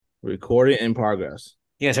Recording in progress.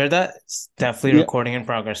 You guys heard that? It's definitely Yeah, recording in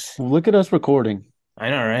progress. look at us recording.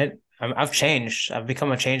 I know, right? I've changed. I've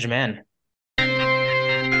become a changed man.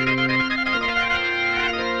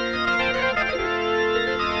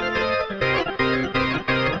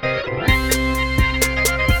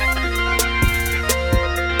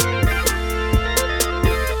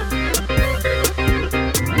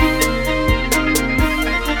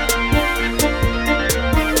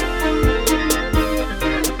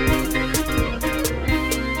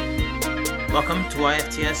 Welcome to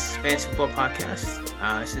YFTS Fantasy Football Podcast.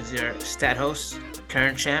 This is your stat host,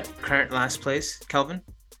 current champ, current last place, Kelvin.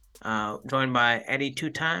 Joined by Eddie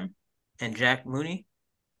Two-Time and Jack Mooney.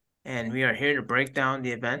 And we are here to break down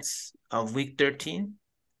the events of Week 13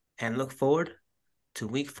 and look forward to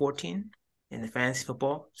Week 14 in the fantasy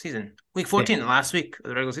football season. Week 14, the last week of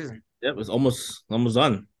the regular season. Yep, it's almost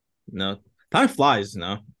done. Time flies.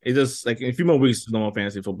 It's just like in a few more weeks, no more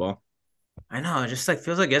fantasy football. I know, it just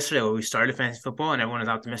feels like yesterday when we started fantasy football and everyone was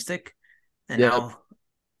optimistic. And now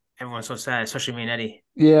everyone's so sad, especially me and Eddie.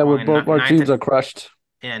 Yeah, we're both our teams are crushed.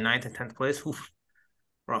 Yeah, 9th and 10th place. Oof,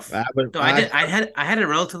 rough. I had a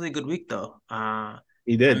relatively good week though.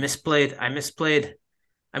 He did. I misplayed.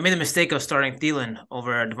 I made the mistake of starting Thielen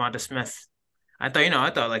over Devonta Smith. I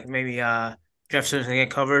thought like maybe Jefferson's gonna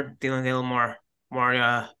get covered. Thielen get a little more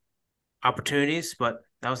opportunities, but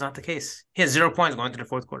that was not the case. He had 0 points going to the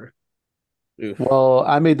fourth quarter. Oof. Well,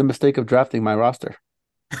 I made the mistake of drafting my roster.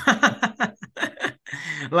 A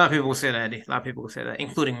lot of people will say that, Eddie. A lot of people will say that,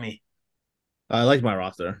 including me. I like my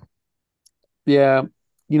roster. Yeah,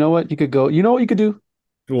 you know what? You could go. You know what you could do?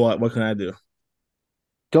 What? What can I do?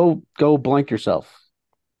 Go blank yourself.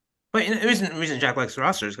 But the reason Jack likes the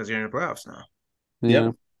roster is because you're in the playoffs now.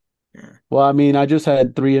 Yeah. Yeah. Well, I mean, I just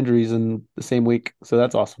had 3 injuries in the same week, so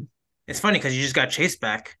that's awesome. It's funny because you just got chased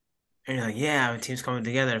back, and you're like, "Yeah, our team's coming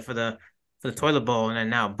together for the toilet bowl," and then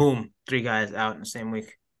now, boom, 3 guys out in the same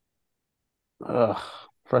week. Ugh,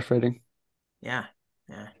 frustrating. Yeah.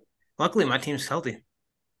 Luckily, my team's healthy.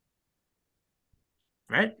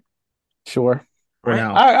 Right? Sure. For Right?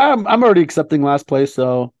 now. I'm already accepting last place,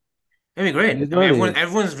 so It'd be great. I It's mean, what it is.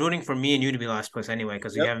 everyone's rooting for me and you to be last place anyway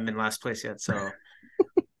because we Yep. haven't been last place yet. So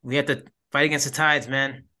we have to fight against the tides,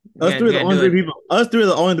 man. Us three are the only 3 people. Us 3 are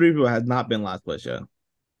the only 3 people that have not been last place yet.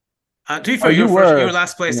 To be fair, you you were. were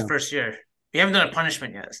last place Yeah. the first year. You haven't done a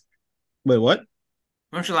punishment yet. Wait, what?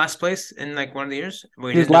 Weren't you last place in like one of the years?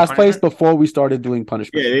 He was last place before we started doing Yeah,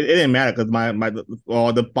 punishment. it didn't matter because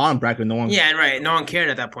the bottom bracket, no one. Yeah, right. No one cared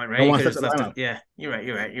at that point, right? No You one could set have the left it. lineup. Yeah,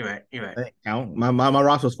 you're right. That didn't count. My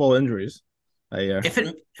roster was full of injuries that year.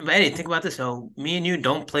 But Eddie, think about this though. Me and you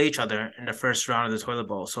don't play each other in the first round of the toilet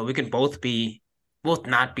bowl, so we can both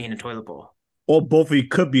not be in the toilet bowl. Or both of you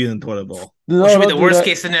could be in the toilet bowl. No, Which would be don't the do worst that.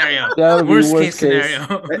 case scenario. That would be Worst worst case case.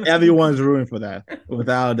 scenario. Everyone's rooting for that,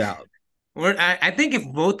 without a doubt. I think if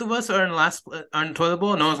both of us are in on toilet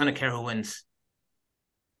bowl, no one's gonna care who wins.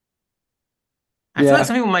 I feel like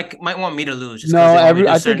some people might want me to lose. Just No, 'cause they want me to do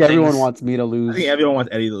I think certain everyone things. wants me to I lose. think everyone wants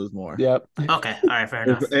Eddie to lose more. Yep. Okay, all right, fair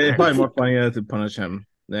enough. It's Fair probably enough. more funnier to punish him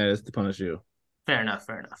than it is to punish you. Fair enough.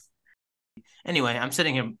 Anyway, I'm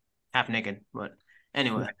sitting here half naked, but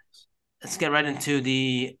anyway, let's get right into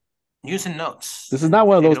the news and notes. This is not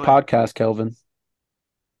one of Take those it away. podcasts, Kelvin.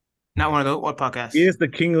 Not one of those. What podcast? He is the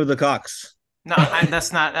king of the cocks. No,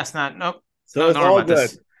 that's not. Nope. So No, it's don't worry all about good.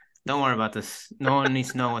 this. Don't worry about this. No one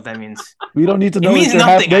needs to know what that means. We don't need to It know means if you're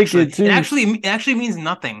half nothing. naked Actually, too. it actually means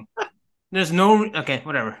nothing. There's no. Okay,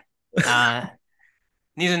 whatever.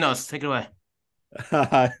 News and notes. Take it away.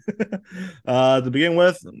 To begin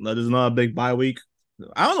with, there's not a big bye week.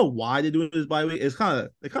 I don't know why they're doing this bye week. They kind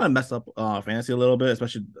of messed up fantasy a little bit,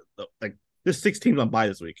 especially like there's 6 teams on bye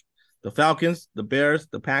this week: the Falcons, the Bears,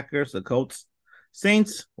 the Packers, the Colts,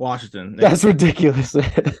 Saints, Washington. That's ridiculous.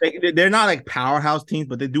 They're not like powerhouse teams,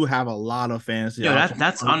 but they do have a lot of fantasy. Yo, options.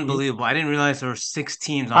 that's unbelievable. I didn't realize there were 6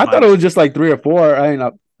 teams on I bye. thought it was just like 3 or 4. I ain't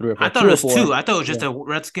not 3 or 4. I thought 2 it or was 4. 2. I thought it was just the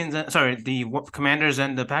Redskins. The Commanders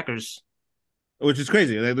and the Packers. Which is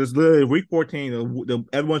crazy. Like, there's literally week 14,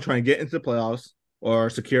 everyone's trying to get into the playoffs or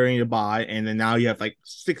securing a bye, and then now you have like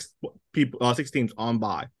 6 teams on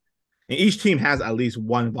bye, and each team has at least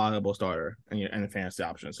one viable starter in the fantasy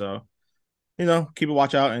option. So, keep a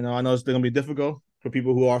watch out. And I know it's going to be difficult for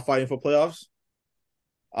people who are fighting for playoffs.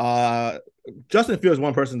 Justin Fields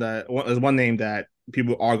is one name that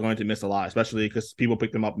people are going to miss a lot, especially because people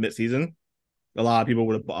picked him up mid-season. A lot of people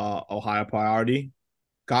with a higher priority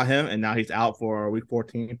got him, and now he's out for week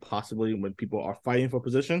 14, possibly when people are fighting for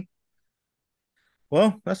position.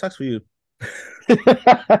 Well, that sucks for you.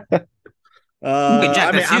 Okay, Jack,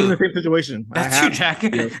 I mean, that's I'm in you. the same situation. I That's you, have, Jack.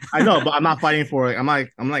 I know, but I'm not fighting for it. I'm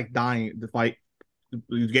like dying to fight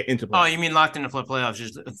to get into Oh, playoffs. you mean locked in the playoffs,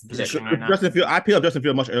 just Yeah, positioning right now? Justin Field. I picked up Justin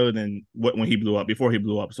Field much earlier than when he blew up. Before he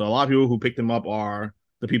blew up, so a lot of people who picked him up are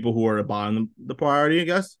the people who are bottom the priority, I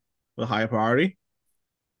guess, the higher priority.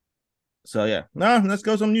 So yeah, no, let's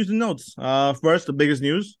go some news and notes. First, the biggest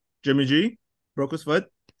news: Jimmy G broke his foot,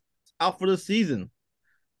 out for the season.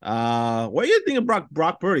 What do you think of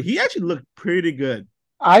Brock Purdy? He actually looked pretty good.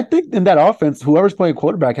 I think in that offense, whoever's playing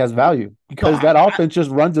quarterback has value No, because that offense just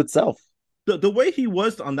runs itself. the way he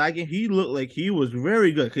was on that game, he looked like he was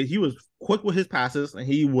very good because he was quick with his passes and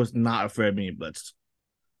he was not afraid of being blitzed.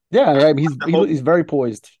 Yeah, right. Whole, He's very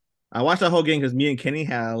poised. I watched that whole game because me and Kenny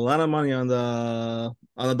had a lot of money on the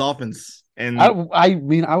Dolphins, and I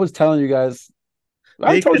mean, I was telling you guys,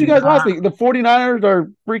 I they told could you guys last not. week, the 49ers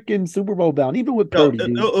are freaking Super Bowl bound, even with Yo, Purdy, it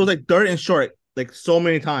dude. was like third and short, like so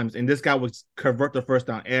many times, and this guy would convert the first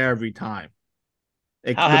down every time.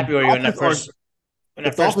 Like How happy were you in that first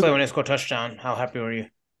Dolphins. play when they scored touchdown? How happy were you?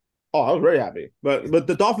 Oh, I was very happy, but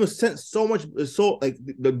the Dolphins sent so much, so like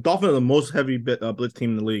the Dolphins are the most heavy blitz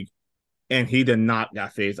team in the league, and he did not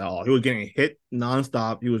get phased at all. He was getting hit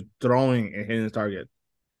nonstop. He was throwing and hitting his target.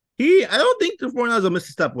 I don't think the 49ers will miss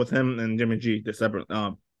a step with him and Jimmy G. The separate,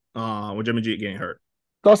 with Jimmy G getting hurt.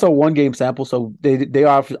 It's also a 1 game sample, so they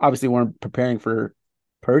obviously weren't preparing for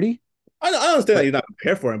Purdy. I understand that he's not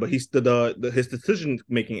prepared for him, but he's his decision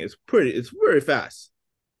making is it's very fast.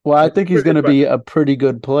 Well, I It's think he's pretty going to be impressive. a pretty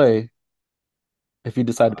good play if you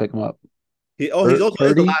decide to pick him up. He's also is the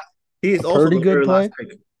Purdy, last. He is a also Purdy the good very last play.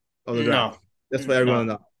 pick of the draft. No, That's what everyone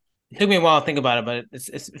no. knows. It took me a while to think about it, but if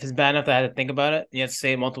it's bad enough that I had to think about it, you have to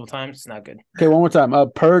say it multiple times. It's not good. Okay, one more time. A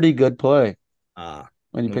Purdy good play Uh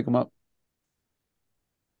when you pick him up.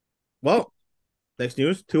 well, next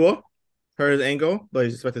news: Tua hurt his ankle, but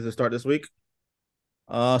he's expected to start this week.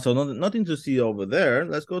 So nothing to see over there.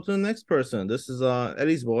 Let's go to the next person. This is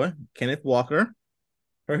Eddie's boy, Kenneth Walker.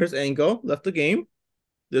 Hurt his ankle, left the game.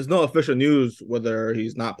 There's no official news whether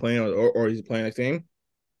he's not playing or he's playing next game.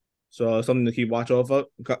 So something to keep watch over.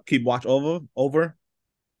 Over.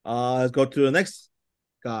 Let's go to the next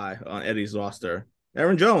guy on Eddie's roster,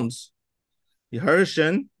 Aaron Jones. He hurt his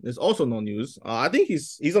shin. There's also no news. I think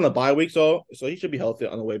he's on the bye week, so he should be healthy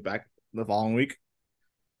on the way back the following week.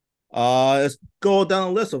 Let's go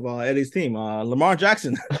down the list of Eddie's team. Lamar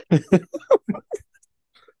Jackson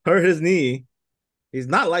hurt his knee. He's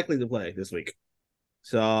not likely to play this week.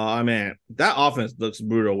 So I mean, that offense looks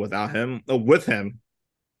brutal without him. With him,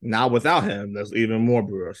 now without him, that's even more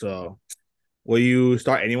brutal. So, will you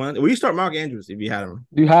start anyone? Will you start Mark Andrews if you had him?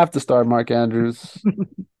 You have to start Mark Andrews.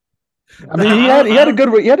 I mean, he had a good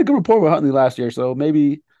report with Huntley last year, so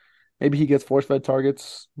maybe he gets force fed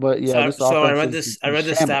targets. But yeah, this So I offense read is this. I read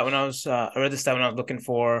this stat when shambles. I read this stat when I was looking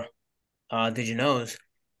for Did you knows,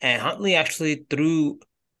 and Huntley actually threw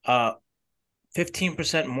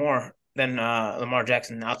 15% more than Lamar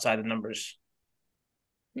Jackson outside the numbers.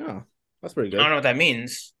 Yeah, that's pretty I don't good. know what that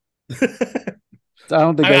means. I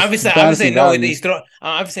don't think I mean, that's obviously, fantasy no. value. He's throwing.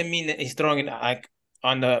 Obviously, I mean that he's throwing it like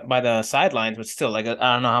on the by the sidelines, but still, like I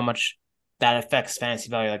don't know how much that affects fantasy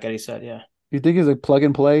value. Like Eddie said, yeah. You think he's a plug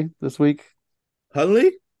and play this week?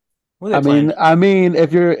 Huntley, Who are they playing?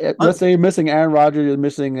 If let's say you're missing Aaron Rodgers, you're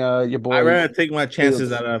missing your I boy rather take my chances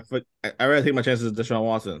Fields. at I rather take my chances at Deshaun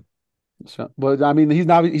Watson. So, but I mean, he's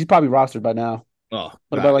probably rostered by now. Oh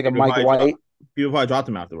What about God, like a Mike White? people probably dropped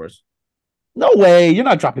him afterwards. No way, you're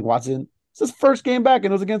not dropping Watson. It's his first game back,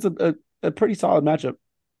 and it was against a pretty solid matchup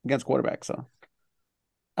against quarterback. So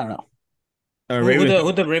I don't know. Ravens,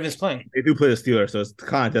 Who the Ravens playing? they do play the Steelers, so it's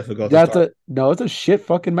kind of difficult to That's start. it's a shit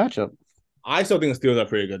fucking matchup. I still think the Steelers are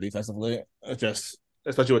pretty good defensively. It's just,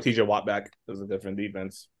 especially with TJ Watt back, there's a different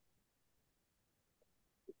defense.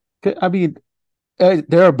 I mean,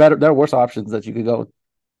 there are worse options that you could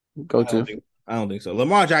go to. I don't think so.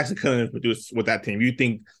 Lamar Jackson couldn't produce with that team. You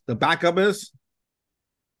think the backup is?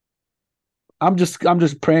 I'm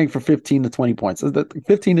just praying for 15 to 20 points.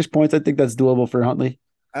 15-ish points, I think that's doable for Huntley,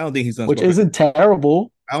 I don't think he's gonna which score 15. isn't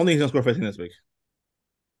terrible. I don't think he's gonna score 15 this week.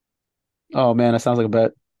 Oh man, that sounds like a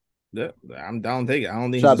bet. Yeah, I'm down to take it. I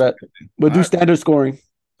don't think Shot he's gonna bet. score 15. We'll All do right, standard scoring.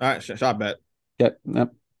 all right, shot bet. Yep.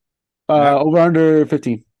 All right, Over under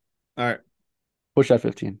 15. all right, Push at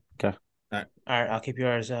 15. Okay. All right, I'll keep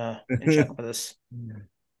yours in check for this.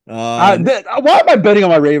 uh, Why am I betting on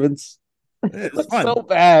my Ravens? it's That's fun. so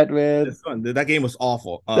bad, man. It's fun. That game was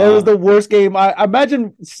awful. That was the worst game. I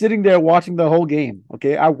imagine sitting there watching the whole game.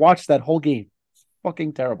 Okay, I watched that whole game.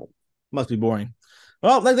 Fucking terrible. Must be boring.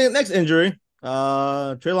 Well, next injury.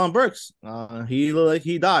 Treylon Burks. He looked like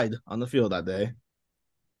he died on the field that day.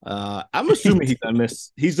 I'm assuming he's gonna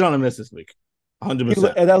miss. He's gonna miss this week,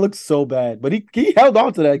 100%. And that looks so bad, but he held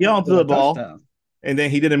on to that. He held on to the ball, touchdown. and then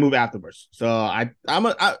he didn't move afterwards. So I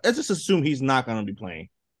just assume he's not gonna be playing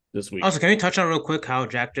this week. Also, can we touch on real quick how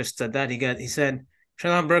Jack just said that? He said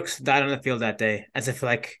Treylon Burks died on the field that day, as if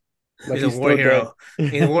he's a war hero.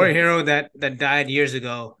 He's a war hero that died years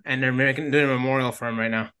ago, and they're doing a memorial for him right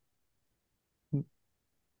now.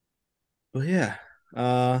 Well, yeah.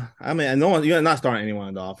 I mean, no one. You're not starting anyone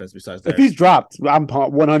in the offense besides that. If he's dropped, I'm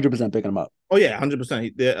 100% picking him up. Oh yeah,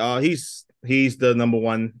 100%. He's the number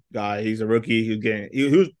one guy. He's a rookie.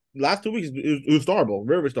 He was last 2 weeks. He was startable,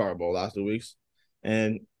 very startable last 2 weeks,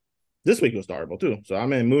 and this week he was startable too. So I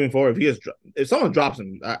mean, moving forward, if someone drops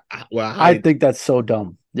him, I think that's so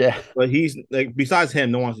dumb. Yeah, but he's like besides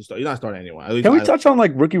him, no one's to start. You're not starting anyone. At least can we touch on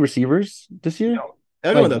like rookie receivers this year? No,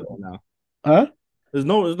 everyone does now. Huh? There's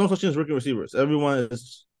no such thing as rookie receivers. Everyone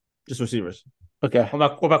is just receivers. Okay.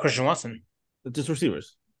 What about Christian Watson? Just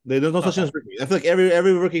receivers. There's no such thing as rookie. I feel like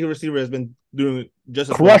every rookie receiver has been doing just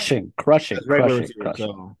as crushing.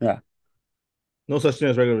 So, yeah. No such thing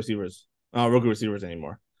as regular receivers, rookie receivers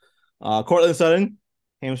anymore. Cortland Sutton,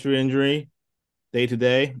 hamstring injury, day to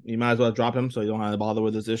day. You might as well drop him so you don't have to bother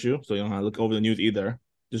with this issue. So you don't have to look over the news either.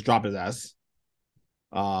 Just drop his ass.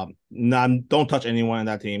 Don't touch anyone in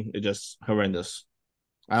that team. It's just horrendous.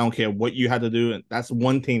 I don't care what you had to do. And that's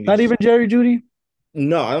one thing. Not even Jerry Jeudy?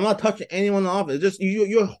 No, I'm not touching anyone off. It's just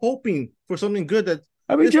you're hoping for something good.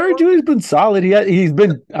 Jerry Jeudy's been solid. He's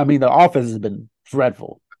been. I mean, the offense has been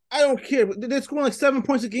dreadful. I don't care. They're scoring like 7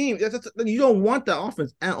 points a game. You don't want that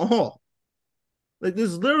offense at all. Like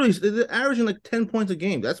they're averaging like 10 points a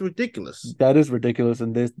game. That's ridiculous. That is ridiculous.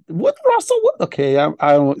 And what Russell? What? Okay,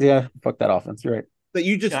 I don't. Yeah, fuck that offense. You're right. That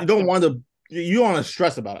you don't want to. You don't want to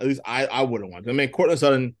stress about it. At least I wouldn't want to. I mean, Cortland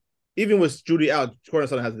Sutton, even with Jeudy out, Cortland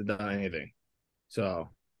Sutton hasn't done anything. So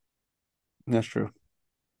that's true.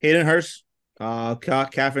 Hayden Hurst,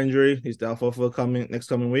 calf injury. He's doubtful for next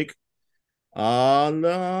coming week.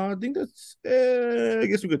 I think that's. I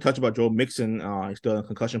guess we could touch about Joe Mixon. He's still in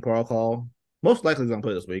concussion protocol. Most likely he's gonna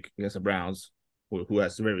play this week against the Browns, who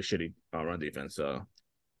has a very shitty run defense. So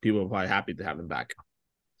people are probably happy to have him back.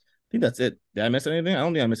 I think that's it. Did I miss anything? I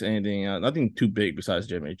don't think I missed anything. Nothing too big besides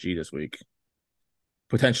Jimmy G this week.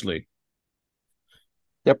 Potentially.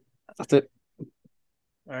 Yep, that's it.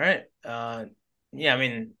 All right. Yeah, I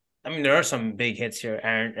mean, there are some big hits here.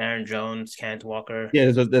 Aaron Jones, Kenneth Walker.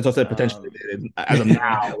 Yeah, that's also potentially as of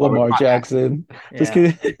now. Lamar Jackson. Yeah. Just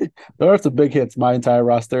kidding. There are some big hits. My entire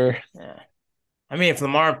roster. Yeah. I mean, if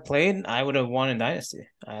Lamar played, I would have won in Dynasty.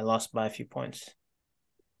 I lost by a few points,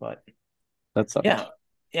 but that's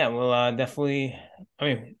yeah. We'll definitely. I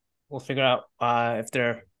mean, we'll figure out if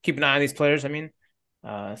they're keep an eye on these players. I mean,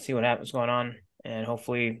 see what happens going on, and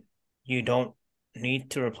hopefully you don't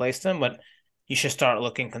need to replace them, but you should start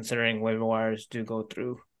looking, considering waiver wires do go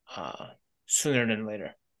through sooner than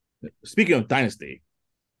later. Speaking of Dynasty,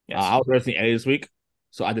 yes. I was wrestling Eddie this week,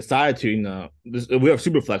 so I decided to, we have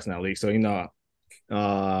Superflex in that league, so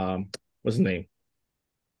what's his name?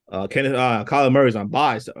 Kyler Murray's on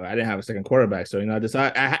bye, so I didn't have a second quarterback. So I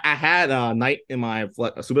decided I had Knight in my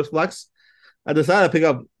Superflex. I decided to pick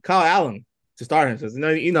up Kyle Allen to start him. Because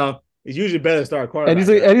it's usually better to start a quarterback. And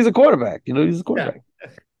he's a quarterback. He's a quarterback. Yeah.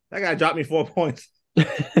 That guy dropped me 4 points.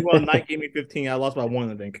 Knight gave me 15. I lost by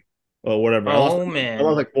 1, I think, or whatever. Man, I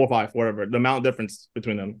lost like 4 or 5, whatever. The amount difference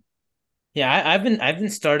between them. Yeah, I've been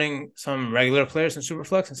starting some regular players in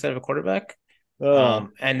Superflex instead of a quarterback.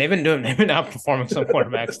 And they've been outperforming some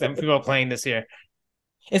quarterbacks that people are playing this year.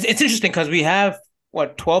 It's interesting because we have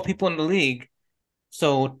 12 people in the league,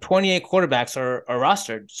 so 28 quarterbacks are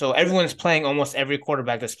rostered. So everyone's playing almost every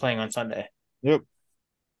quarterback that's playing on Sunday. Yep.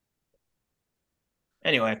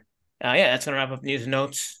 Anyway, that's gonna wrap up news and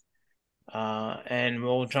notes, and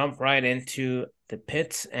we'll jump right into the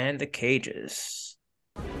pits and the cages.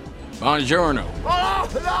 Buongiorno. Oh,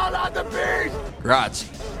 no, not the beast! Grazie.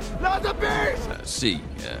 Not the beast! Si,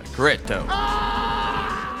 corretto.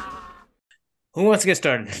 Ah! Who wants to get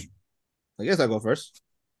started? I guess I'll go first.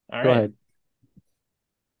 All right. Go ahead.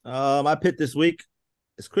 My pit this week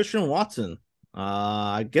is Christian Watson.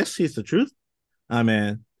 I guess he's the truth. I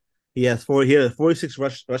mean, he had 46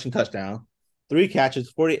 rushing touchdown, 3 catches,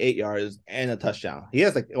 48 yards, and a touchdown. He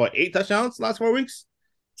has 8 touchdowns the last 4 weeks?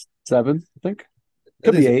 7, I think.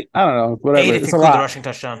 Could be 8. I don't know. Whatever. 8 it's a lot. The rushing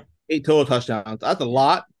touchdown. 8 total touchdowns. That's a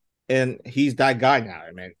lot. And he's that guy now.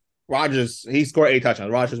 I mean, Rodgers, he scored 8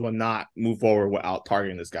 touchdowns. Rodgers will not move forward without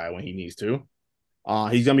targeting this guy when he needs to.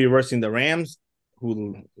 He's going to be versing the Rams,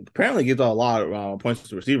 who apparently gives a lot of points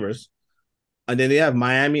to receivers. And then they have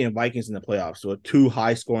Miami and Vikings in the playoffs. So two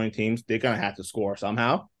high-scoring teams. They're going to have to score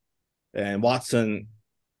somehow. And Watson,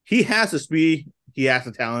 he has the speed. He has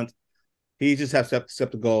the talent. He just has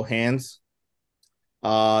skeptical hands.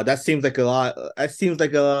 That seems like a lot. That seems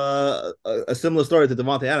like a similar story to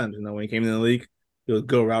Devontae Adams. When he came in the league, he was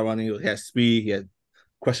good route running. He had speed. He had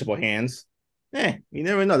questionable hands. You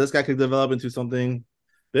never know. This guy could develop into something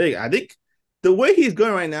big. I think the way he's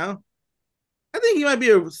going right now, I think he might be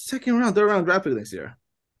a second round, third round draft pick next year.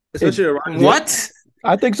 Especially what?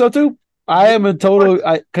 I think so too. I am a total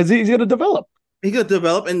because he's going to develop. He's going to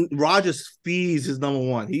develop, and Rodgers feeds his number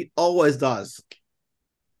one. He always does.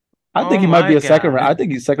 I think he might be a second round. I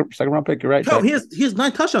think he's second round pick. You're right. No, he has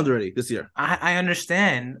 9 touchdowns already this year. I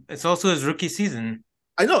understand. It's also his rookie season.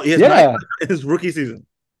 I know. He has 9 in his rookie season,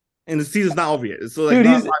 and the season's not over yet. So like,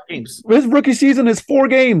 dude, 5 games. His rookie season is 4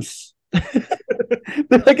 games.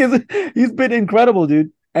 He's been incredible,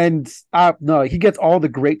 dude. And no, he gets all the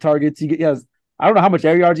great targets. He has. I don't know how much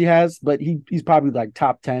air yards he has, but he's probably like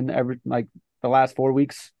top 10 every like the last 4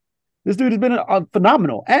 weeks. This dude has been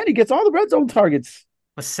phenomenal, and he gets all the red zone targets.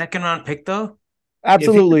 A second round pick, though?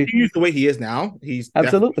 Absolutely. If he continues the way he is now, he's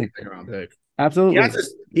absolutely a second round pick. Absolutely.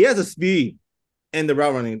 He has a speed and the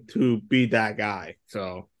route running to be that guy.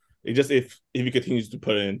 So it just if he continues to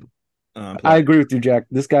put in. I agree with you, Jack.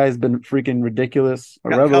 This guy has been freaking ridiculous. A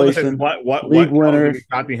revelation. What league winner.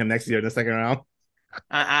 Copying him next year in the second round.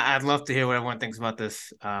 I'd love to hear what everyone thinks about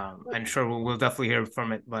this. I'm sure we'll definitely hear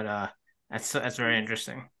from it, but that's very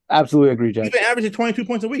interesting. Absolutely agree, Jack. He's been averaging 22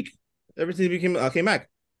 points a week ever since he came back.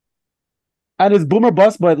 And it's boomer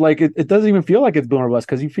bust, but like it doesn't even feel like it's boomer bust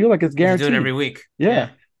because you feel like it's guaranteed. You do it every week. Yeah.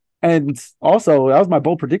 And also, that was my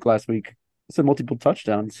bold predict last week. It's a multiple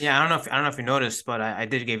touchdowns. Yeah, I don't know if you noticed, but I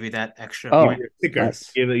did give you that extra point.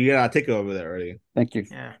 Nice. You got a ticker over there already. Thank you.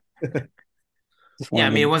 Yeah. Yeah, I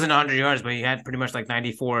mean, it wasn't 100 yards, but he had pretty much like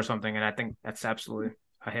 94 or something, and I think that's absolutely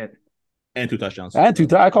a hit. And 2 touchdowns.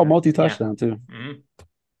 I call multi-touchdown, too. Mm-hmm.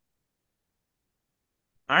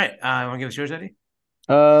 All right. Want to give us yours, Eddie?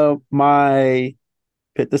 My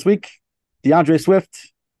pick this week, DeAndre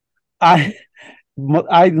Swift. I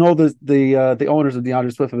know the owners of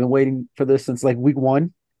DeAndre Swift have been waiting for this since like week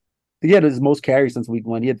 1. He had his most carries since week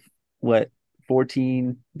 1. He had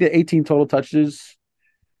 14, he had 18 total touches.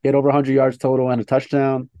 He had over 100 yards total and a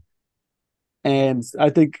touchdown. And I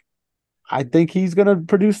think he's going to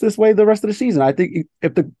produce this way the rest of the season. I think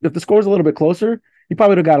if the score's a little bit closer, he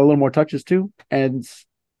probably would have got a little more touches too. And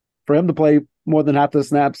for him to play more than half the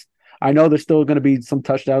snaps, I know there's still going to be some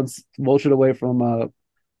touchdowns bullshit away from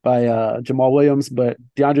by Jamal Williams, but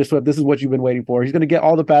DeAndre Swift, this is what you've been waiting for. He's going to get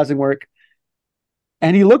all the passing work.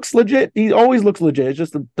 And he looks legit. He always looks legit. It's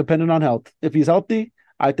just dependent on health. If he's healthy,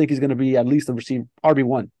 I think he's going to be at least a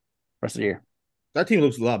RB1 rest of the year. That team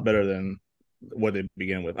looks a lot better than what they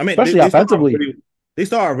began with. I mean, especially offensively. They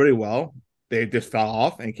started really well. They just fell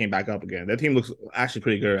off and came back up again. That team looks actually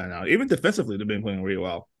pretty good right now. Even defensively, they've been playing really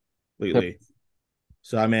well lately. Yep.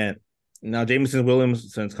 So, I mean, now Jameson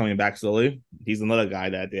Williams, since coming back slowly, he's another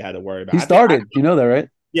guy that they had to worry about. He started. You know that, right?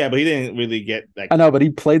 Yeah, but he didn't really get that. I know, but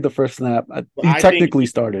he played the first snap. He technically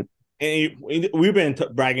started. And we've been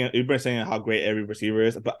bragging, we've been saying how great every receiver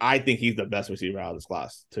is, but I think he's the best receiver out of this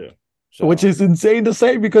class too. So. Which is insane to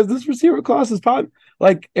say because this receiver class is probably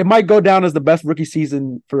like it might go down as the best rookie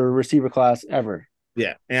season for a receiver class ever.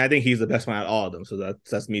 Yeah, and I think he's the best one out of all of them. So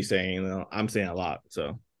that's me saying, I'm saying a lot.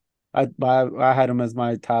 So I had him as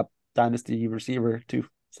my top dynasty receiver too.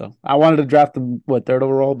 So I wanted to draft him third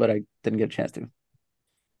overall, but I didn't get a chance to.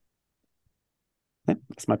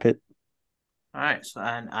 That's my pit. All right, so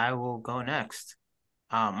and I will go next.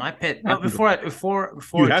 My pit. But before I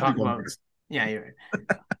talk about next. Yeah, you're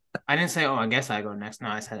right. I didn't say, I guess I go next. No,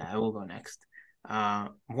 I said I will go next. I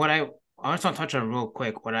just want to touch on real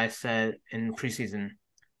quick what I said in preseason.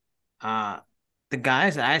 The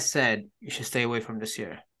guys that I said you should stay away from this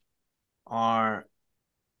year are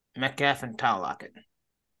Metcalf and Tyler Lockett.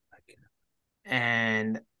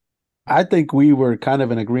 And I think we were kind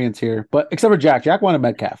of in agreement here, but except for Jack. Jack wanted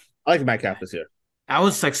Metcalf. I like Metcalf this year. I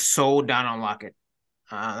was like so down on Lockett.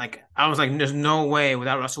 I was like, there's no way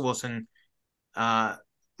without Russell Wilson,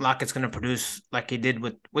 Lockett's going to produce like he did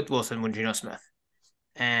with Wilson with Geno Smith.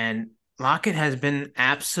 And Lockett has been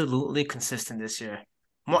absolutely consistent this year.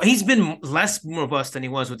 He's been less robust than he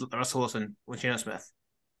was with Russell Wilson with Geno Smith.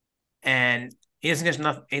 And he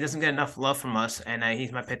doesn't get enough love from us, and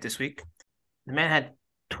he's my pick this week. The man had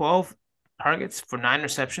 12 targets for 9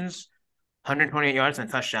 receptions, 128 yards and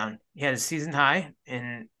a touchdown. He had a season high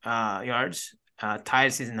in yards,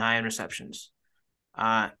 tied season high in receptions.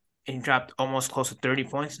 He dropped almost close to 30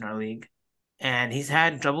 points in our league. and he's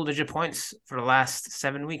had double-digit points for the last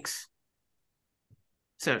 7 weeks.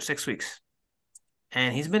 So 6 weeks.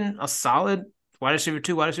 And he's been a solid wide receiver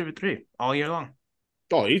 2, wide receiver 3 all year long.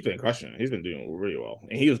 Oh, he's been crushing it. He's been doing really well.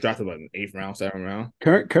 And he was drafted by an 8th round, 7th round.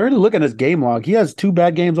 Currently look at his game log. He has 2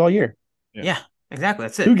 bad games all year. Yeah, exactly.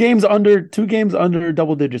 That's it. 2 games under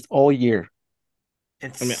double digits all year.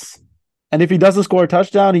 And if he doesn't score a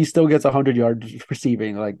touchdown, he still gets 100 yards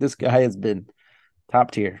receiving. Like, this guy has been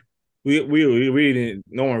top tier. We didn't.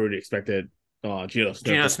 No one really expected Geno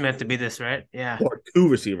Smith to be this, right? Yeah. Or 2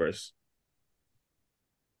 receivers.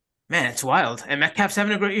 Man, it's wild. And Metcalf's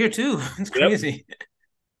having a great year too. It's crazy. Yep.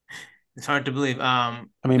 It's hard to believe. I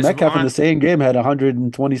mean, Metcalf in the same game had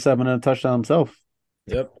 127 and a touchdown himself.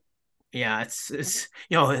 Yep. Yeah, it's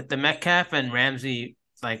the Metcalf and Ramsey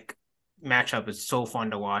like matchup is so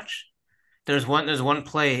fun to watch. There's one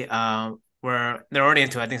play where they're already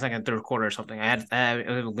into it. I think it's like in the 3rd quarter or something. I had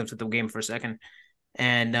a glimpse at the game for a second,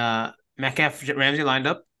 and Metcalf Ramsey lined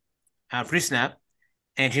up pre-snap,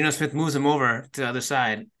 and Geno Smith moves him over to the other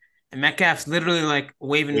side, and Metcalf's literally like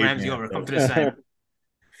waving Ramsey over, come to the side.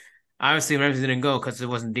 Obviously, Ramsey didn't go because it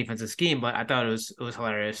wasn't defensive scheme, but I thought it was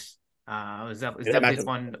hilarious. It was definitely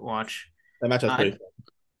fun to watch. That match was pretty fun.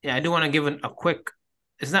 Yeah, I do want to give a quick.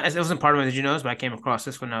 It wasn't part of my Did You Knows, but I came across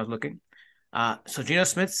this when I was looking. So Geno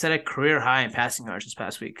Smith set a career high in passing yards this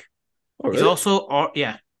past week. Oh, really? He's also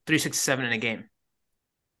 367 in a game,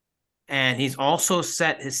 and he's also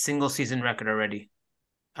set his single season record already,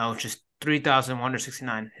 which is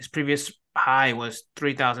 3,169. His previous high was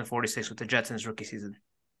 3,046 with the Jets in his rookie season.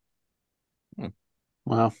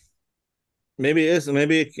 Wow. Maybe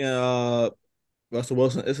Russell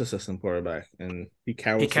Wilson is a system quarterback, and Pete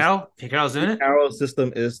Carroll's doing it. Carroll's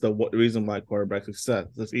system is the reason why quarterback success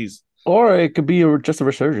is easy. Or it could be just a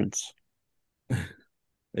resurgence.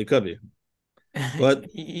 It could be, but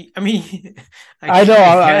I mean, I know.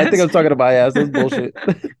 I think I'm talking to my ass. That's bullshit.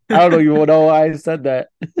 I don't even know why I said that.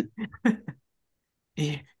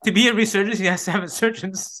 To be a resurgence, he has to have a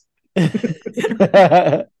resurgence.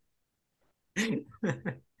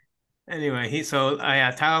 Anyway,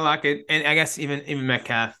 Tyler Lockett and I guess even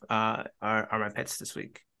Metcalf are my pets this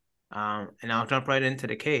week. And I'll jump right into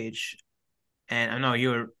the cage. And I know you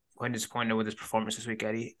were quite disappointed with his performance this week,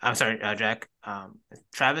 Eddie. I'm sorry, Jack.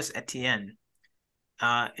 Travis Etienne,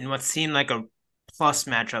 in what seemed like a plus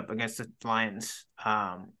matchup against the Lions,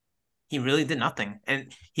 he really did nothing,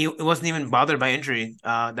 and he wasn't even bothered by injury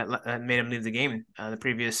that made him leave the game the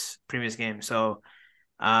previous game. So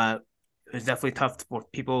it was definitely tough for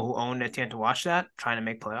people who owned Etienne to watch that, trying to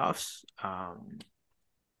make playoffs. But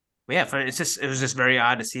yeah, it was just very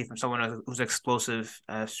odd to see from someone who's explosive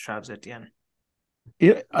as Travis Etienne.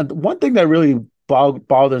 Yeah, one thing that really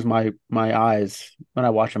bothers my eyes when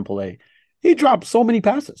I watch him play, he drops so many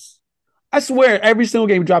passes. I swear, every single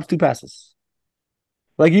game he drops 2 passes.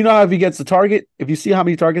 Like, you know how if he gets the target, if you see how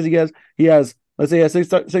many targets he has, let's say he has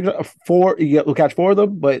 4, he'll catch 4 of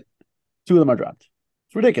them, but 2 of them are dropped.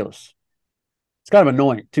 It's ridiculous. It's kind of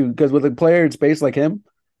annoying, too, because with a player in space like him,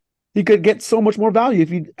 he could get so much more value if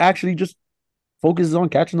he actually just focuses on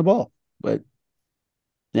catching the ball. But,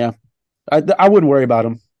 yeah, I wouldn't worry about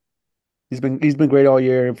him. He's been great all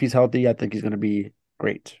year. If he's healthy, I think he's going to be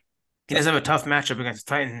great. He does have a tough matchup against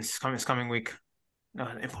the Titans coming week.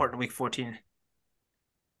 Important week 14.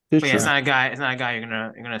 But yeah, it's not a guy you're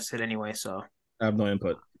gonna sit anyway. So I have no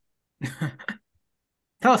input.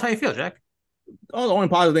 Tell us how you feel, Jack. Oh, the only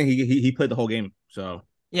positive thing he played the whole game. So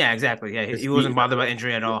yeah, exactly. Yeah, he wasn't bothered by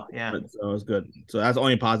injury at all. Yeah, so it was good. So that's the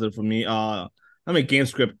only positive for me. Game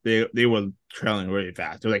script they were trailing really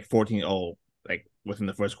fast. They're like 14-0 like within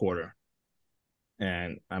the first quarter.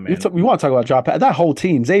 And I mean, we want to talk about drop pass. That whole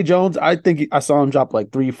team, Zay Jones. I think I saw him drop like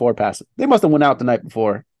 3-4 passes. They must have went out the night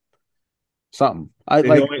before. Something. They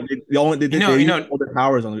did all their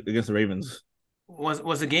powers against the Ravens.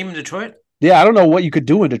 Was the game in Detroit? Yeah, I don't know what you could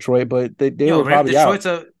do in Detroit, but they were probably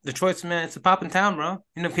Detroit's man. It's a popping town, bro.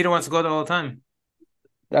 You know, Peter wants to go there all the time.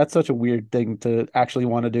 That's such a weird thing to actually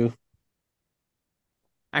want to do.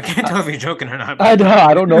 I can't tell if you're joking or not. I know.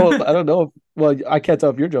 I don't know. Well, I can't tell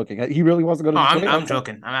if you're joking. He really wants to go to Detroit. I'm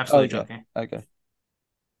joking. I'm absolutely joking. Okay.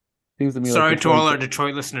 Seems to me. Sorry to all our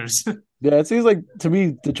Detroit listeners. Yeah, it seems like to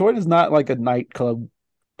me Detroit is not like a nightclub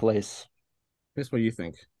place. That's what you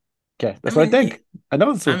think. Okay, that's what I think. I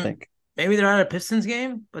know that's what I think. Maybe they're at a Pistons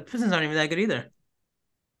game, but Pistons aren't even that good either.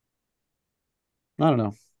 I don't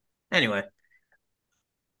know. Anyway,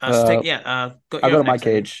 I go to my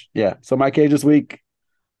cage. Yeah, so my cage this week.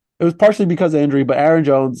 It was partially because of injury, but Aaron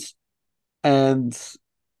Jones, and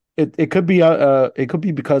it could be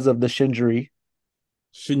because of the Shinjury.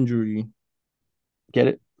 Shinjury. Get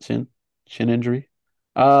it? shin injury.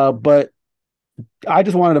 But I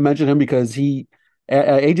just wanted to mention him because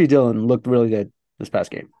AJ Dillon looked really good this past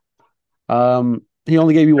game. He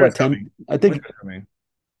only gave you what, 10? I think Winter's coming.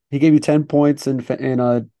 he gave you 10 points in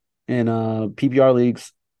PPR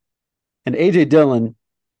leagues. And AJ Dillon,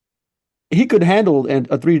 he could handle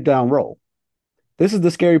a 3-down roll. This is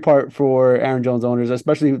the scary part for Aaron Jones owners,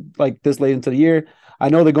 especially like this late into the year. I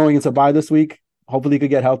know they're going into bye this week. Hopefully he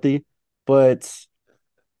could get healthy. But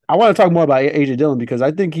I want to talk more about AJ Dillon because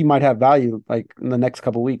I think he might have value like in the next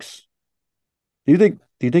couple weeks. Do you think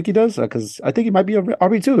he does? Because I think he might be a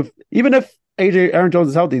RB2. Even if Aaron Jones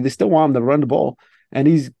is healthy, they still want him to run the ball. And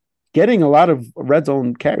he's getting a lot of red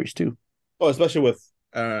zone carries too. Oh, especially with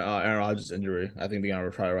Aaron Rodgers' injury. I think they're going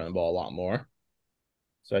to try to run the ball a lot more.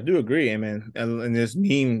 So I do agree, man. And this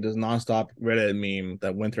meme, this nonstop Reddit meme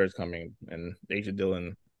that winter is coming, and AJ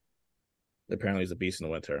Dillon apparently is a beast in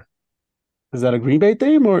the winter. Is that a Green Bay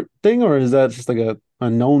thing, or is that just like a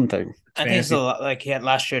known thing? I think it's a lot like he had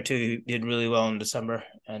last year too. He did really well in December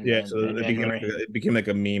and so it became like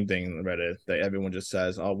a meme thing in Reddit that everyone just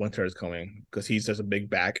says, "Oh, winter is coming," because he's just a big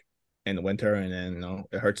back in the winter, and then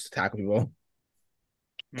it hurts to tackle people.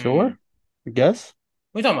 Sure, I guess.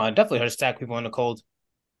 What are you talking about? It definitely hurts to tackle people in the cold.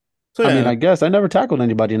 So I mean, I guess I never tackled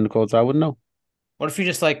anybody in the cold, so I wouldn't know. What if you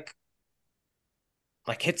just like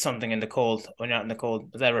hit something in the cold when you're out in the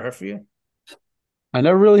cold? Does that ever hurt for you? I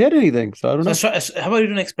never really hit anything, so I don't know. How about you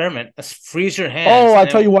do an experiment? Let's freeze your hands. Oh, I'll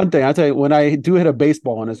tell you one thing. When I do hit a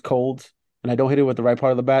baseball and it's cold and I don't hit it with the right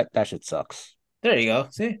part of the bat, that shit sucks. There you go.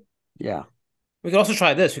 See? Yeah. We could also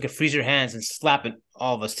try this. We could freeze your hands and slap it,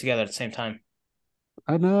 all of us together at the same time.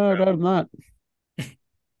 I'd rather not.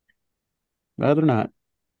 Rather not.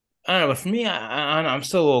 I don't know, but for me, I'm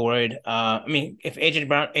still a little worried. I mean, if AJ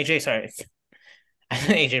Brown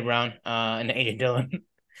and AJ Dillon,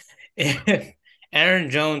 if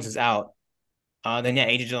Aaron Jones is out, then yeah,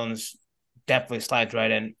 AJ Dillon's definitely slides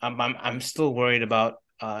right in. I'm still worried about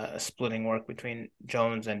splitting work between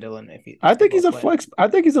Jones and Dillon. I think he's a flex. I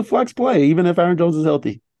think he's a flex play, even if Aaron Jones is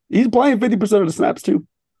healthy. He's playing 50% of the snaps too.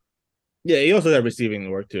 Yeah, he also got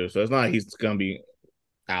receiving work too, so it's not like he's gonna be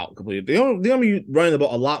out completely. They're gonna be running the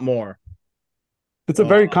ball a lot more. It's a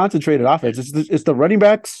very concentrated offense. It's the running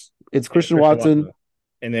backs. It's Christian Watson.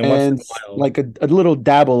 And then like a little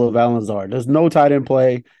dabble of Alan Lazard. There's no tight end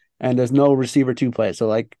play and there's no receiver to play.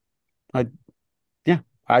 So I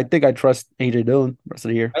think I trust AJ Dillon the rest of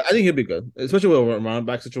the year. I think he'll be good, especially with a running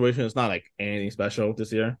back situation. It's not like anything special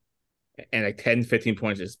this year. And like 10, 15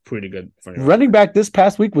 points is pretty good for him. Running back this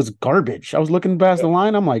past week was garbage. I was looking past the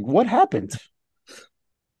line. I'm like, what happened?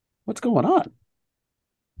 What's going on?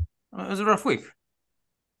 It was a rough week.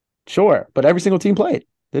 Sure, but every single team played,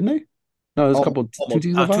 didn't they? No, there's two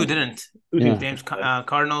teams. Two didn't. Yeah. James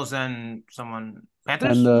Cardinals and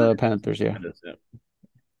Panthers. And the Panthers, yeah.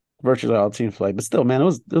 Virtually all teams played, but still, man, it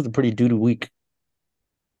was a pretty doo-doo week.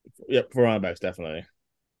 Yep, for running backs, definitely.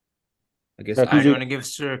 I guess I want to give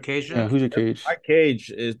Sir Cage. Yeah, who's your Cage? My Cage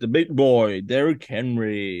is the big boy, Derrick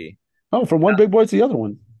Henry. Oh, from one big boy to the other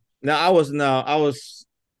one. Now I was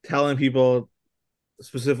telling people,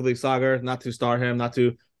 specifically Sagar, not to start him, not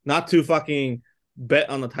to fucking bet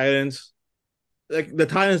on the Titans. Like the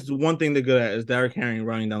Titans, one thing they're good at is Derrick Henry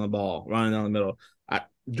running down the ball, running down the middle.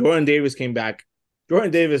 Jordan Davis came back. Jordan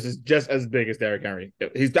Davis is just as big as Derrick Henry.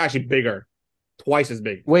 He's actually bigger, twice as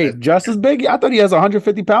big. Wait, just as big? I thought he has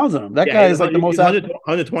 150 pounds on him. That guy is like the most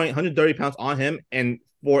 120, 130 pounds on him and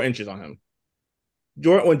 4 inches on him.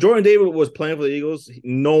 When Jordan Davis was playing for the Eagles,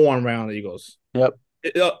 no one ran on the Eagles. Yep.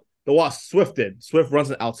 The Wasp, Swift did. Swift runs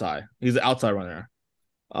an outside. He's an outside runner.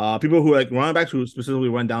 People who like running backs who specifically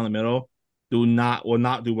run down the middle will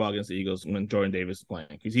not do well against the Eagles when Jordan Davis is playing.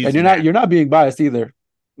 And you're not being biased either.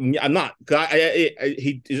 I'm not.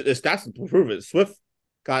 His stats prove it. Swift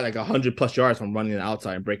got like 100+ yards from running the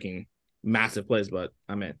outside and breaking massive plays. But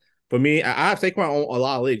I mean, for me, I have Saquon on a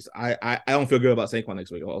lot of leagues. I don't feel good about Saquon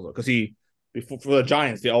next week also because for the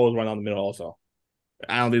Giants they always run down the middle also.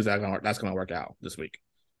 I don't think that's gonna work out this week.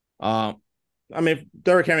 I mean,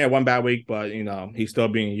 Derrick Henry had one bad week, but he's still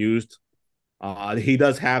being used. He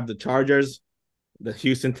does have the Chargers, the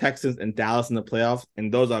Houston Texans, and Dallas in the playoffs,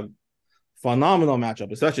 and those are phenomenal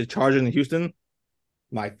matchup, especially Chargers and Houston.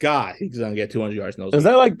 My God, he's gonna get 200 yards. Is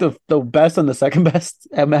that like the best and the second best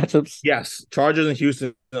at matchups? Yes, Chargers and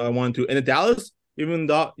Houston are 1 and 2, and the Dallas, even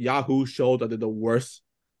though Yahoo showed that they're the worst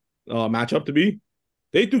matchup to be,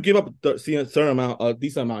 they do give up a decent amount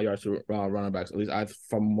of yards to running backs. At least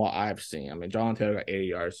from what I've seen. I mean, John Taylor got 80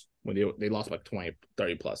 yards when they lost like 20,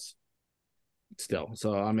 30 plus. Still,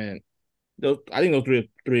 so I mean, I think those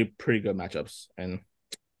three pretty good matchups, and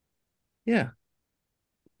yeah,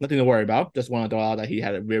 Nothing to worry about. Just want to throw out that he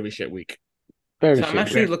had a very shit week. Very So I'm shit.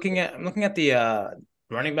 actually looking at the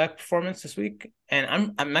running back performance this week,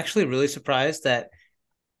 and I'm actually really surprised that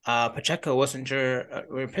Pacheco wasn't your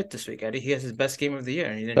pick this week, Eddie. He has his best game of the year,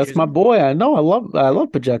 and you didn't That's choose my him. boy. I know. I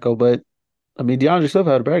love Pacheco, but I mean DeAndre Swift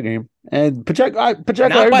had a better game, and Pacheco Not by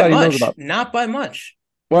everybody knows much. about. Not by much.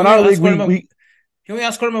 Well, in He our only league, outscored him we He only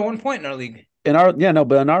outscored him at 1 point in our league.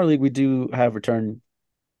 but in our league we do have return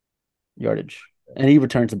yardage, and he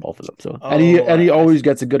returns to both of them. So and he I always see.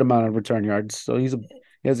 gets a good amount of return yards. So he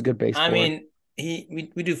has a good base. I score. mean,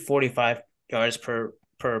 we do 45 yards per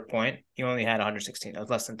point. He only had 116. That was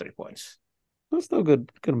less than 30 points. That's still a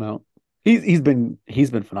good amount. He's been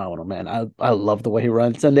phenomenal, man. I love the way he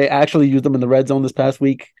runs, and they actually used him in the red zone this past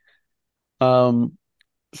week.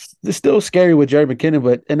 It's still scary with Jerry McKinnon,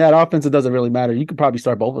 but in that offense, it doesn't really matter. You could probably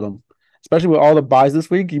start both of them, especially with all the buys this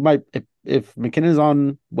week. You might, if McKinnon's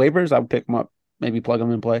on waivers, I would pick him up, maybe plug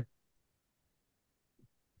him and play.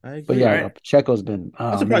 I agree. But yeah, Right. Pacheco's been.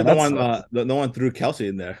 I'm surprised no one threw Kelsey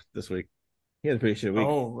in there this week. He had a pretty shit week.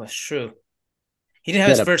 Oh, that's true. He didn't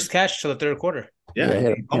have his first catch till the third quarter. Yeah, he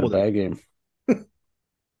had a bad game. All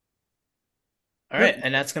right,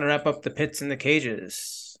 and that's going to wrap up the pits and the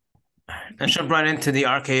cages. Let's jump right into the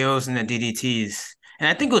RKOs and the DDTs. And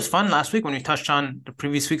I think it was fun last week when we touched on the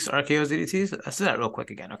previous week's RKOs, DDTs. Let's do that real quick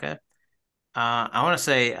again, okay? I want to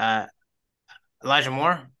say Elijah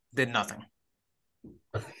Moore did nothing.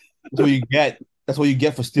 That's what you get. That's what you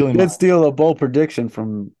get for stealing. Did steal a bold prediction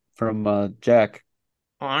from Jack.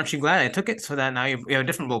 Well, aren't you glad I took it so that now you have a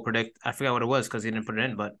different bold predict? I forgot what it was because he didn't put it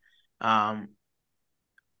in, but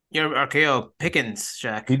your RKO Pickens,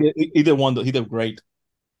 Jack. He did one. He did great.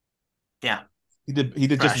 Yeah. He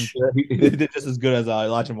did just as good as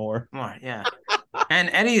Elijah Moore. More, yeah.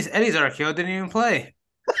 And Eddie's RKO didn't even play.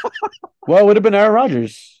 Well, it would have been Aaron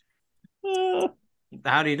Rodgers.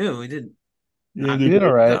 How do you do? He did. Yeah, he did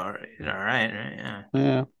all right. All right. Yeah.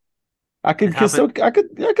 Yeah. I could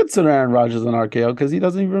consider Aaron Rodgers an RKO because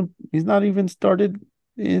he's not even started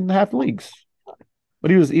in half leagues.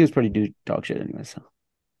 But he was pretty dog shit anyway. So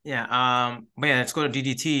yeah. But yeah, let's go to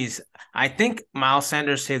DDTs. I think Miles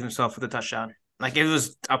Sanders saved himself with a touchdown. Like it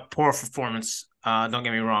was a poor performance. Don't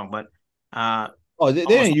get me wrong, but they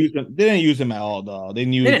didn't use him. They didn't use him at all, though. They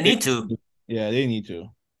didn't need to. Yeah, they didn't need to.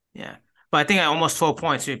 Yeah, but I think at almost 12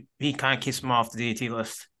 points, he kind of keeps him off the DDT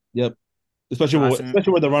list. Yep, especially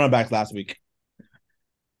with the running backs last week.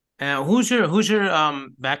 Who's your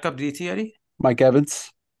backup DT, Eddie? Mike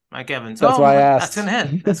Evans. That's why I asked. That's gonna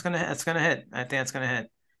hit. That's gonna hit. I think that's gonna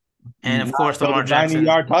hit. And of course, Lamar 90 Jackson.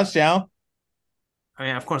 yard touchdown. I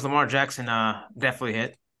mean, of course, Lamar Jackson definitely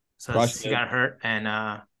hit. So he got hurt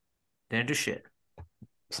and didn't do shit.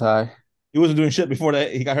 Sorry. He wasn't doing shit before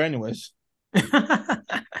that. He got hurt anyways.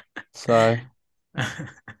 Sorry.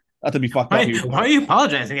 Not to be fucked up. Why are you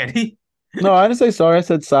apologizing, Eddie? No, I didn't say sorry. I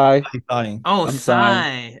said sigh. He's dying. Oh, I'm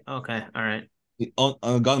sigh. Okay, all right.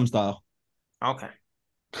 On Gundam style. Okay.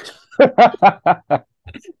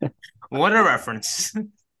 What a reference.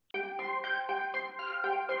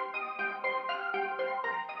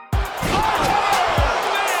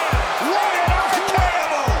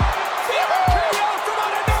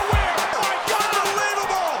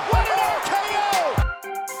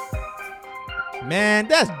 Man,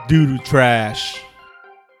 that's doo-doo trash.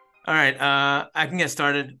 All right, I can get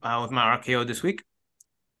started with my RKO this week.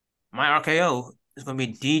 My RKO is going to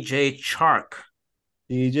be DJ Chark.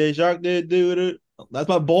 DJ Chark did do it. That's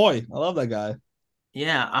my boy. I love that guy.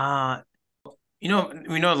 Yeah, we know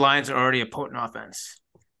the Lions are already a potent offense.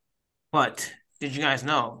 But did you guys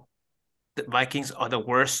know the Vikings are the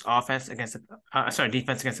worst defense against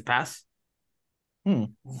the pass?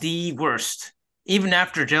 The worst. Even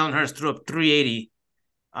after Jalen Hurts threw up 380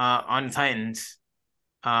 on the Titans,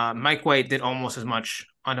 Mike White did almost as much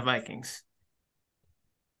on the Vikings.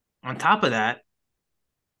 On top of that,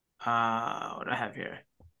 what do I have here?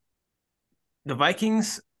 The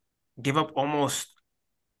Vikings give up almost,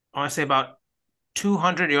 I want to say about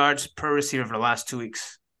 200 yards per receiver for the last 2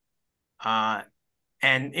 weeks. And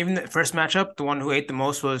even the first matchup, the one who ate the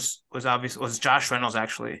most was Josh Reynolds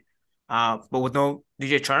actually. But with no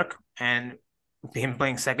DJ Chark and him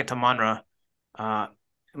playing second to Monra, right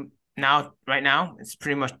now it's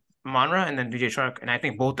pretty much Monra and then DJ Chark, and I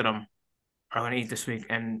think both of them are going to eat this week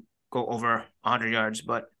and go over 100 yards.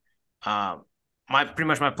 But my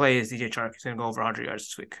play is DJ Chark. He's going to go over 100 yards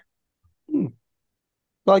this week.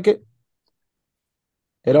 Like it.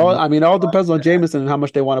 It all depends on Jameson and how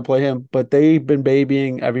much they want to play him. But they've been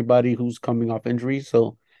babying everybody who's coming off injury,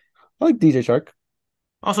 so I like DJ Chark.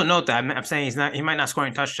 Also note that I'm saying he might not score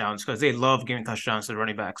any touchdowns because they love giving touchdowns to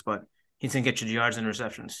running backs, but He's gonna get you the yards and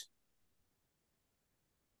receptions.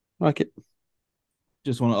 Like it.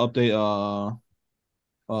 Just want to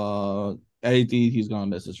update. Eddie D, he's gonna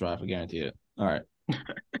miss this drive. I guarantee it. All right. All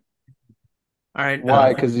right.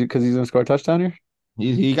 Why? Because he's gonna score a touchdown here.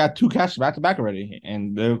 He got 2 catches back to back already,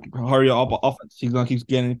 and they're hurry up offense. He's gonna keep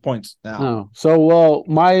getting points now. Oh, so well,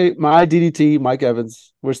 my DDT, Mike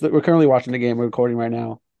Evans. We're currently watching the game. We're recording right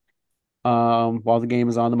now. While the game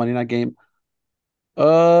is on, the Monday night game.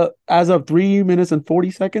 As of 3 minutes and 40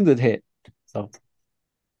 seconds, it hit. So,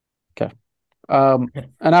 okay. And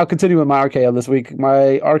I'll continue with my RKO this week.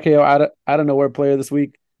 My RKO out of nowhere player this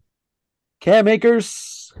week, Cam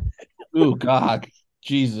Akers. Oh God,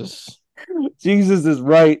 Jesus. Jesus is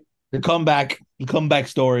right. The comeback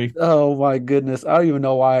story. Oh my goodness. I don't even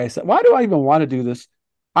know why I said. Why do I even want to do this?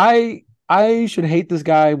 I should hate this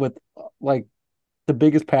guy with like the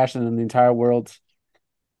biggest passion in the entire world.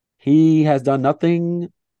 He has done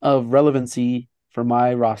nothing of relevancy for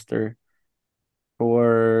my roster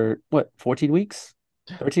for 14 weeks?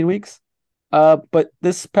 13 weeks? But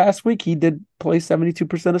this past week he did play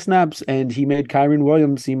 72% of snaps and he made Kyren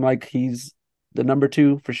Williams seem like he's the number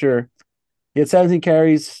 2 for sure. He had 17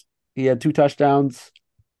 carries. He had 2 touchdowns.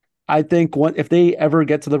 I think if they ever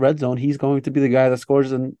get to the red zone, he's going to be the guy that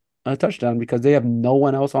scores a touchdown because they have no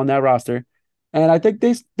one else on that roster. And I think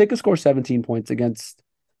they could score 17 points against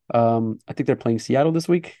I think they're playing Seattle this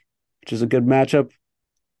week, which is a good matchup.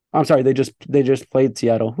 I'm sorry, they just played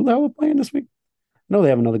Seattle. Who the hell are playing this week? No, they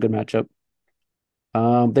have another good matchup.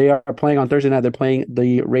 They are playing on Thursday night. They're playing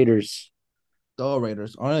the Raiders. The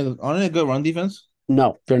Raiders. Aren't they a good run defense?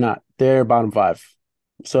 No, they're not. They're bottom 5.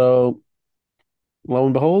 So, lo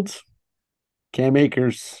and behold, Cam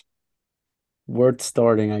Akers worth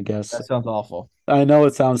starting, I guess. That sounds awful. I know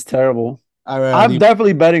it sounds terrible. I'm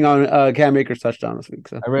definitely betting on Cam Akers touchdown this week.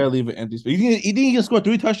 So. I rarely leave it empty. You think he can score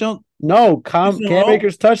 3 touchdowns? No, Cam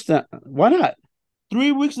Akers touchdown. Why not?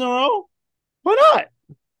 3 weeks in a row? Why not?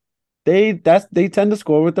 They tend to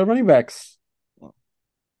score with their running backs.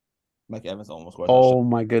 Mike Evans almost scored. Oh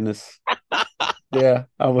my goodness. Yeah,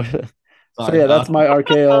 I would. So yeah, that's my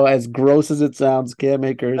RKO. As gross as it sounds, Cam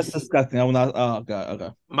Akers. That's disgusting. I will not. Oh god. Okay.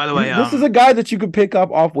 By the way, this is a guy that you could pick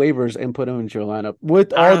up off waivers and put him into your lineup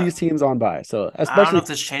with all these teams on bye. So especially, I don't know if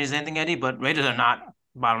this changes anything, Eddie, but Raiders are not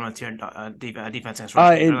bottom of the tier defense against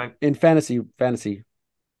rushing. In fantasy.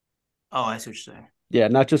 Oh, I see what you're saying. Yeah,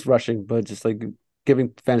 not just rushing, but just like giving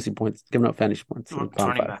up fantasy points. Running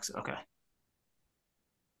backs. Okay.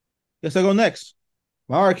 Guess I go next.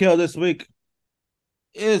 My RKO this week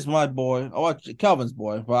is my boy. I watch Calvin's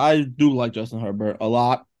boy, but I do like Justin Herbert a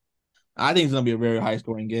lot. I think it's gonna be a very high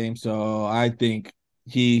scoring game, so I think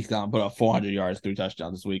he's gonna put up 400 yards, 3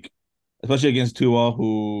 touchdowns this week, especially against Tua,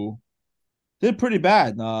 who did pretty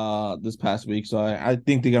bad this past week. So I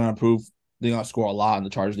think they're gonna improve. They're gonna score a lot in the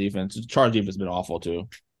Chargers defense. The Chargers defense has been awful too.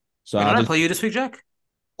 So did I play you this week, Jack?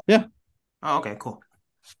 Yeah. Oh, okay, cool.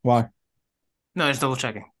 Why? No, just double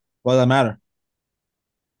checking. Why does that matter?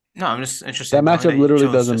 No, I'm just interested. That matchup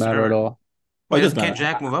literally doesn't matter at all. Wait, can't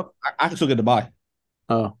Jack move up? I can still get the bye.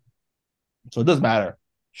 Oh. So it doesn't matter.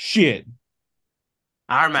 Shit.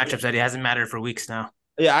 Our matchups, Eddie, hasn't mattered for weeks now.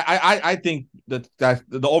 Yeah, I think that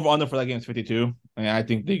the over-under for that game is 52. And I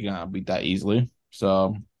think they're going to beat that easily.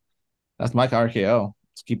 So that's my RKO.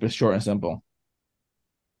 Let's keep it short and simple.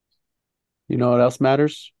 You know what else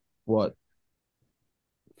matters? What?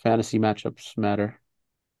 Fantasy matchups matter.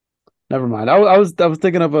 Never mind. I was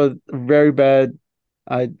thinking of a very bad.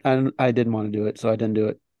 I didn't want to do it, so I didn't do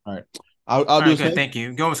it. All right. I'll do good. Thank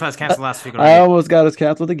you. You almost got us canceled last week. I almost got us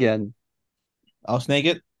canceled again. I'll snake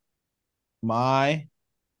it. My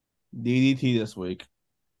DDT this week,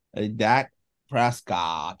 Dak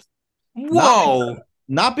Prescott. Whoa!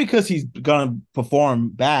 Not because he's gonna perform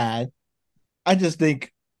bad. I just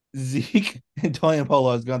think Zeke and Tony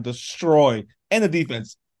Polo is gonna destroy, and the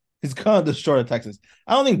defense is gonna destroy the Texans.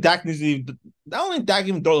 I don't think Dak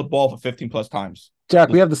even throw the ball for 15 plus times. Jack,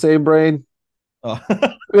 we have the same brain.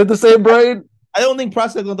 We have the same brain. I don't think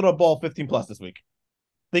Prescott's gonna throw the ball 15 plus this week.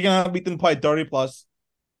 They're gonna beat them by 30 plus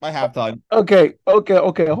by halftime. Okay. Hold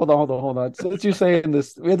on. Since you're saying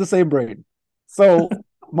this, we have the same brain. So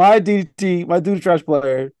my DT, my dude trash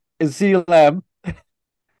player is CeeDee Lamb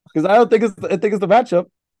because I think it's the matchup.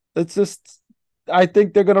 It's just I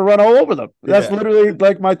think they're gonna run all over them. That's literally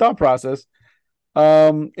like my thought process.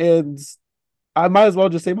 And I might as well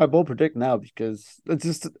just say my bold predict now because it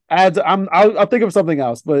just adds. I'll think of something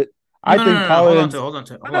else, but I think Pollard. Hold on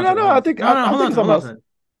to. No. I think something else.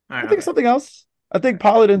 I think something else. I think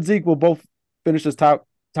Pollard and Zeke will both finish as top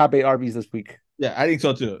 8 RBs this week. Yeah, I think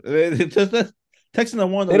so too. Texans are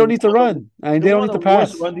one of the They don't need to run. I mean, they they're don't one need to of the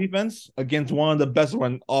worst pass. run defense against one of the best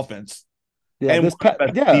run offense. Yeah, And one of the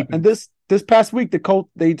best defense. and this past week the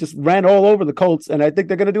Colts they just ran all over the Colts, and I think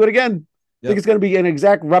they're gonna do it again. I think it's gonna be an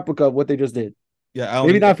exact replica of what they just did. Yeah, I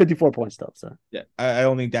Maybe not 54 point stuff. So yeah, I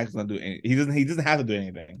don't think Dak's gonna do anything. He doesn't have to do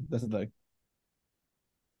anything. That's the thing.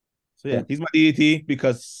 So yeah, he's my DDT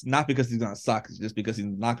because not because he's gonna suck, it's just because he's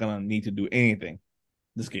not gonna need to do anything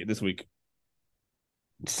this week.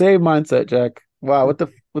 same mindset, Jack. Wow, what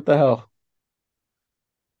the hell?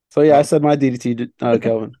 So yeah, I said my DDT,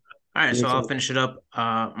 Kelvin. All right, so I'll finish it up.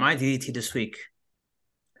 My DDT this week,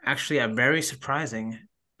 actually a very surprising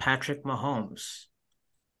Patrick Mahomes.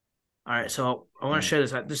 All right, so I want to share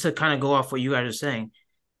this just to kind of go off what you guys are saying.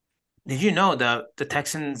 Did you know that the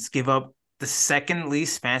Texans give up the second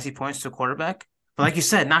least fantasy points to a quarterback? But like you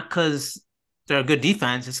said, not because they're a good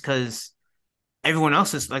defense, it's because everyone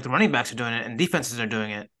else is like the running backs are doing it and defenses are doing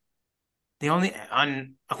it. They only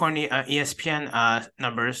according to ESPN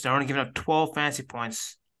numbers, they're only giving up 12 fantasy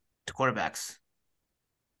points to quarterbacks.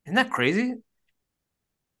 Isn't that crazy?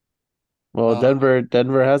 Well,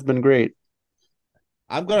 Denver has been great.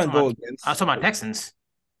 I'm gonna go against. I was talking about Texans.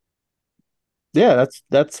 Yeah,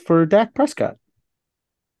 that's for Dak Prescott.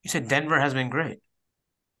 You said Denver has been great.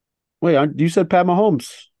 Wait, you said Pat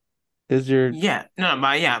Mahomes is your? Yeah, no, but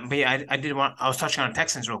I did want. I was touching on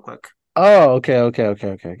Texans real quick. Oh, okay.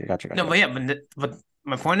 Gotcha. No, but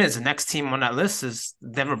my point is the next team on that list is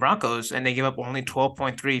Denver Broncos, and they give up only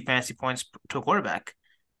 12.3 fantasy points to a quarterback.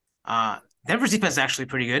 Denver's defense is actually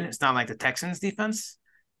pretty good. It's not like the Texans' defense.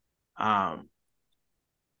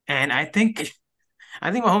 And I think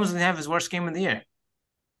Mahomes is gonna have his worst game of the year.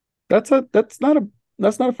 That's not a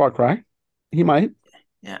far cry. He might.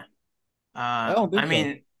 Yeah. I don't think I mean,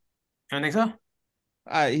 you don't think so?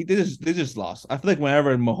 They just lost. I feel like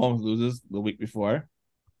whenever Mahomes loses the week before,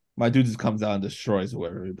 my dude just comes out and destroys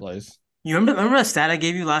whoever he plays. You remember that stat I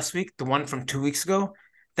gave you last week, the one from 2 weeks ago,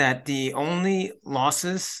 that the only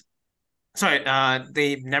losses,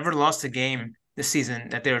 they never lost a game this season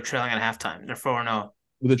that they were trailing at halftime. They're 4-0.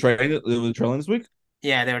 With the trailing this week?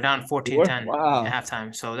 Yeah, they were down 14-10 at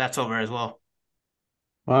halftime, so that's over as well.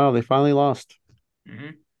 Wow, they finally lost.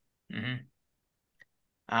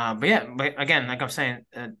 But again, like I'm saying,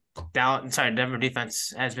 Denver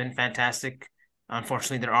defense has been fantastic.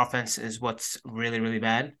 Unfortunately, their offense is what's really, really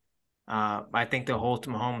bad. I think they'll hold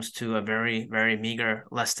Mahomes to a very, very meager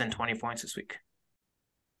less than 20 points this week.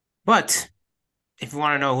 But if you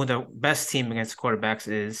want to know who the best team against quarterbacks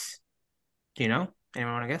is, do you know?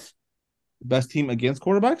 Anyone want to guess? Best team against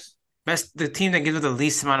quarterbacks? The team that gives the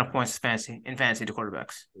least amount of points in fantasy to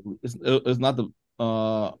quarterbacks. It's not the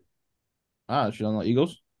should I know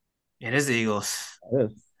Eagles? It is the Eagles.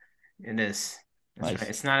 It is. That's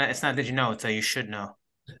Nice. right. It's not did you know, it's a you should know.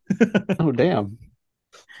 Oh damn.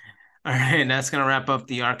 All right, that's gonna wrap up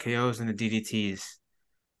the RKOs and the DDTs.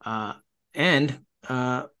 Are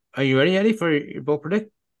you ready, Eddie, for your bowl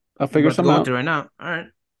predict? I'll figure something out right now. All right.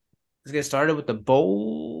 Let's get started with the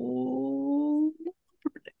bowl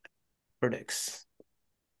predicts.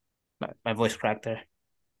 My voice cracked there.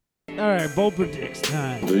 All right, bold predicts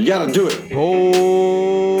time. You gotta do it.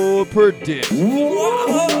 Bold predict.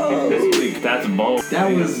 That's bold.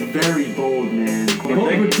 That was very bold, man.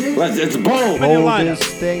 It's bold. Boldest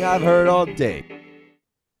thing I've heard all day.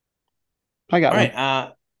 I got All one.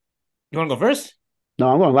 right. You want to go first? No,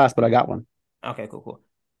 I'm going last, but I got one. Okay, cool.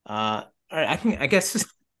 All right, I guess.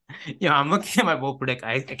 Yeah, I'm looking at my bowl predict.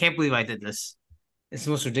 I can't believe I did this. It's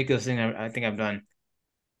the most ridiculous thing I think I've done,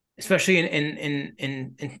 especially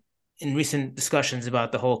in recent discussions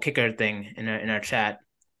about the whole kicker thing in our chat.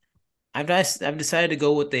 I've decided to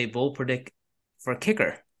go with a bowl predict for a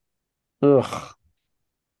kicker. Ugh. All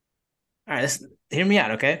right, hear me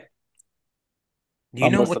out, okay? Do you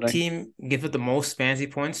know what team gives it the most fantasy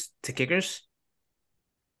points to kickers?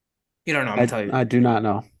 You don't know. I'm gonna tell you. I do not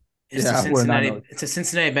know. It's the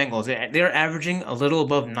Cincinnati Bengals. They're averaging a little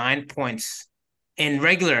above 9 points in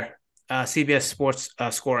regular CBS Sports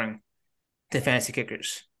scoring to fantasy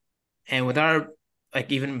kickers, and with our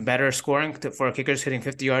even better scoring for kickers hitting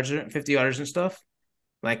 50 yarders and stuff,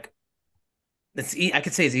 I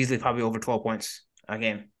could say it's easily probably over 12 points a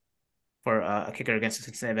game for a kicker against the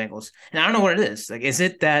Cincinnati Bengals. And I don't know what it is. Is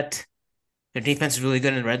it that their defense is really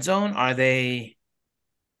good in the red zone? Are they?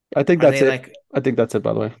 I think that's it. I think that's it.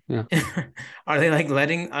 By the way, yeah. Are they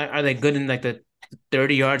Are they good in the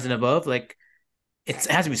 30 yards and above? It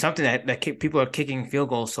has to be something that people are kicking field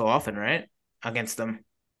goals so often, right? Against them.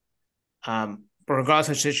 But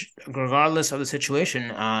regardless of the situation,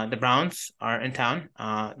 the Browns are in town.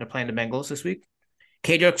 They're playing the Bengals this week.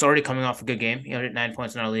 K-Dirk's already coming off a good game. He had 9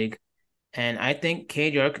 points in our league. And I think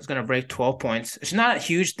Cade York is going to break 12 points. It's not a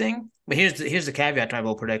huge thing, but here's the caveat to my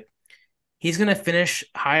bold predict. He's going to finish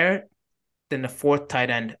higher than the fourth tight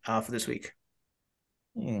end for this week.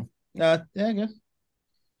 Yeah, I guess.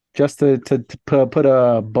 Just to put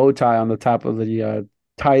a bow tie on the top of the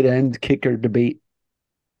tight end kicker debate.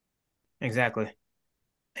 Exactly.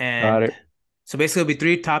 Got And it. so basically, it'll be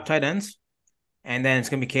 3 top tight ends, and then it's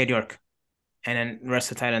going to be Cade York. And then the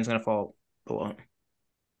rest of the tight ends going to fall below him.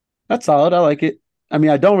 That's solid. I like it. I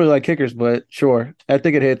mean, I don't really like kickers, but sure. I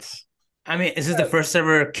think it hits. I mean, is this the first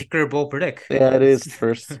ever kicker bold predict? Yeah, it is.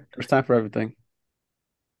 First time for everything.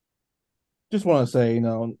 Just want to say,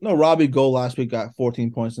 no, Robbie Gould last week got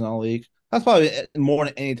 14 points in all league. That's probably more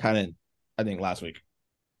than any tight end, I think, last week.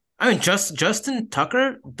 I mean, Justin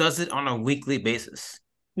Tucker does it on a weekly basis.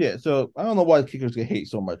 Yeah, so I don't know why kickers get hate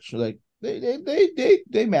so much. Like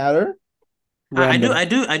they matter.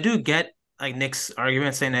 I do get like Nick's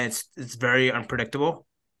argument saying that it's very unpredictable.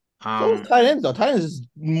 So is tight ends though. Tight ends is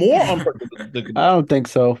more unpredictable. I don't think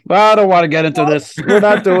so. I don't want to get into this. We're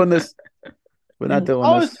not doing this. We're not doing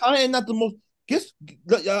How this. is tight end not the most?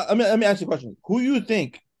 Let me ask you a question. Who you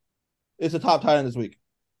think is the top tight end this week?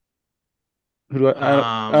 Who do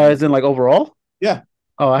as in like overall? Yeah.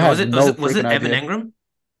 Oh, I have was it freaking Evan idea. Engram?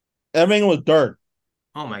 Evan Engram was dirt.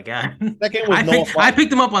 Oh my god! That game was I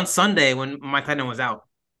picked him up on Sunday when my tight end was out.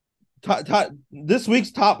 This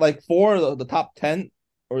week's top like 4, the top 10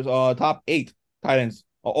 or top 8 tight ends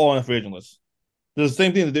are all on the free agent list. There's the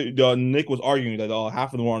same thing that Nick was arguing that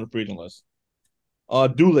half of them were on the free agent list.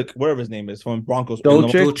 Dulick, whatever his name is, from Broncos.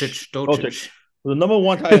 Dolchich. The number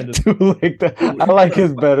 1 tight end. I like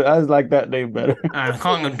his better. I like that name better. I'm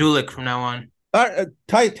calling him Dulick from now on.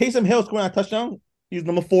 Taysom Hill scoring a touchdown. He's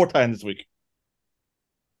number 4 tight end this week.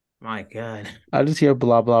 My God. I just hear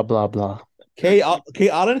blah blah blah blah. K.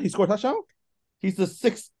 Allen, he scored a touchdown. He's the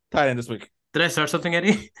 6th tight end this week. Did I start something,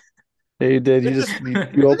 Eddie? Yeah, you did.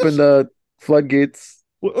 You opened the floodgates.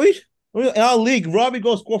 In our league, Robbie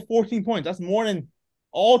Gould scored 14 points. That's more than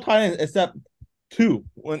all tight ends except 2.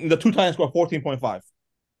 When the 2 tight ends scored 14.5.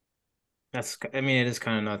 It is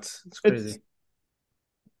kind of nuts. It's crazy.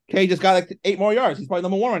 K just got like 8 more yards. He's probably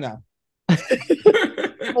number 1 right now.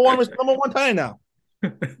 number 1 tight end now.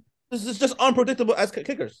 This is just unpredictable as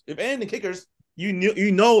kickers. If anything, kickers, you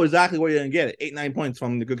know exactly where you're gonna get it. 8-9 points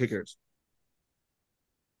from the good kickers.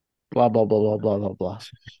 Blah blah blah blah blah blah blah.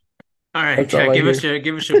 All right, Jack, give us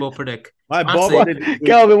your bold predict. My bold predict,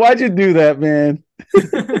 Calvin, why'd you do that, man?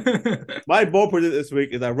 My bold predict this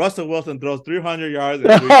week is that Russell Wilson throws 300 yards.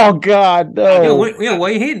 Oh God, no! Why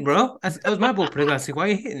are you hating, bro? That was my bold predict last week. Why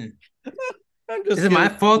are you hating? Is it my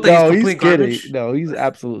fault that no, he's complete garbage? Kidding. No, he's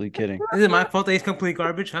absolutely kidding. Is it my fault that he's complete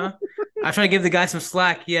garbage, huh? I try to give the guy some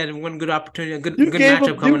slack. He had one good opportunity, a good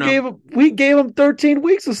matchup coming up. We gave him 13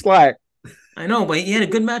 weeks of slack. I know, but he had a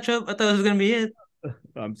good matchup. I thought it was going to be it.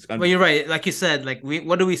 But you're right. Like you said, like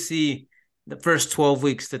what do we see the first 12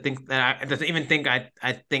 weeks to think that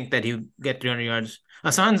I think that he would get 300 yards?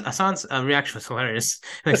 Hassan's reaction was hilarious.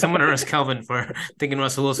 Like someone arrest Kelvin for thinking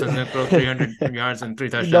Russell Wilson's going to throw 300 yards and 3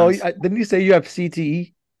 touchdowns. No, didn't you say you have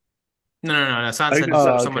CTE? No. Hassan said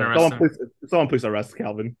someone arrest him. Someone please arrest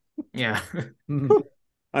Kelvin. Yeah.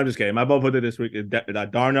 I'm just kidding. My bold predict this week is that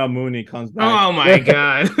Darnell Mooney comes back. Oh my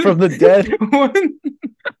God. From the dead.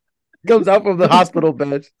 Comes out from the hospital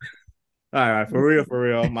bed. All right, for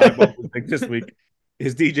real. My bold predict this week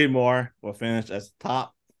is DJ Moore will finish as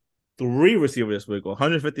top 3 receiver this week,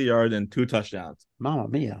 150 yards and 2 touchdowns. Mamma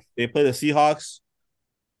mia! They play the Seahawks.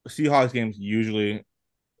 Seahawks games usually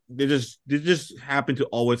they just happen to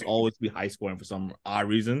always be high scoring for some odd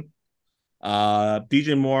reason.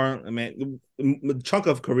 DJ Moore, I mean, the chunk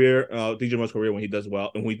of career, DJ Moore's career when he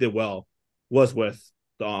did well, was with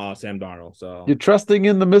Sam Darnold. So you're trusting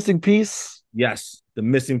in the missing piece. Yes, the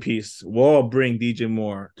missing piece will bring DJ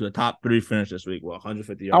Moore to the top 3 finish this week. Well,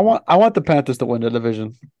 150 yards. I want the Panthers to win the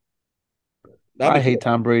division. I hate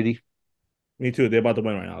Tom Brady. Me too. They're about to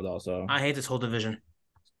win right now, though. So I hate this whole division.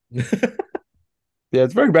 Yeah,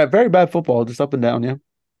 it's very bad football, just up and down. Yeah,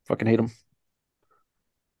 fucking hate them.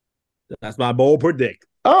 That's my bold predict.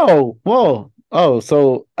 Oh, whoa. Oh,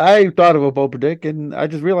 so I thought of a bold predict, and I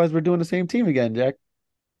just realized we're doing the same team again, Jack.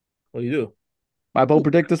 What do you do? My bold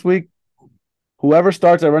predict this week: whoever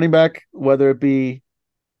starts at running back, whether it be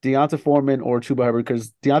Deonta Foreman or Chuba Hubbard,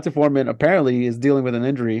 because Deonta Foreman apparently is dealing with an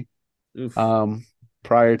injury. Oof.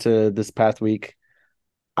 Prior to this past week,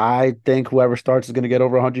 I think whoever starts is going to get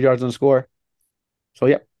over 100 yards on the score. So,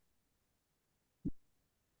 yeah.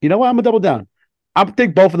 You know what? I'm going to double down. I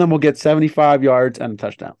think both of them will get 75 yards and a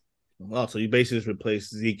touchdown. Well, so you basically just replace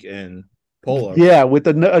Zeke and Pollard. Yeah, with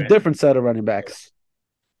a different set of running backs.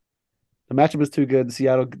 The matchup is too good.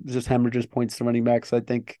 Seattle just hemorrhages points to running backs. I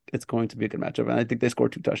think it's going to be a good matchup, and I think they score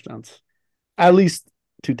 2 touchdowns, at least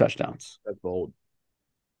 2 touchdowns. That's bold.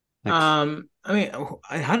 Next. I mean,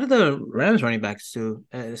 how did the Rams running backs do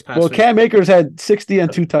this past Well, week? Cam Akers had 60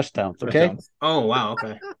 and 2 touchdowns. Okay, Touchdowns. Oh wow.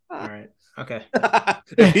 Okay. All right. Okay.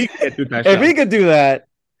 If he can get 2 touchdowns. if he could do that,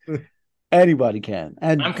 anybody can.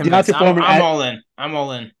 And I'm convinced. Deontay Foreman, I'm all in. I'm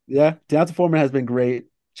all in. yeah, Deontay Foreman has been great.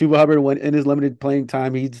 Chuba Hubbard went in his limited playing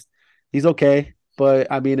time. He's okay,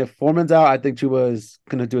 but I mean, if Foreman's out, I think Chuba is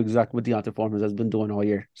gonna do exactly what Deontay Foreman has been doing all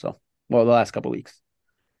year. So, well, the last couple of weeks.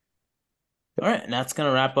 All right, and that's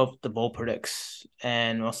gonna wrap up the bowl predicts,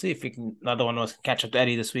 and we'll see if we can. Another one of us can catch up to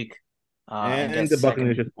Eddie this week. and get the second.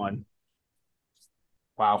 Buccaneers just won.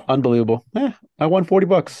 Wow. Unbelievable. I won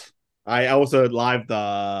 $40. I also live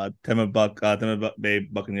the Tampa Bay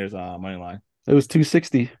Buccaneers money line. It was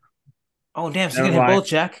 260. Oh damn! So you Never can hit mind. both,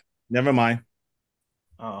 Jack. Never mind.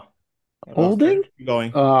 Oh. Holding? Keep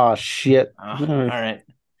going. Oh shit. All right.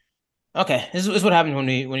 Okay, this is what happens when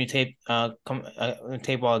you tape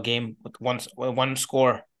tape all a game with one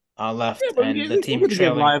score left and the team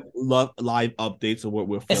trailing. Live updates of what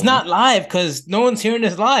we're. It's filming. not live because no one's hearing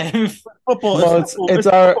this live. Football. Well,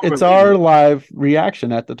 it's our live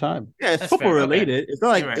reaction at the time. Yeah, it's That's football fair, okay. related. It's not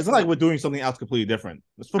like You're right. it's not like we're doing something else completely different.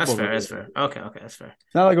 It's football. That's fair. related. That's fair. Okay, that's fair.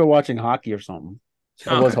 It's not like we're watching hockey or something.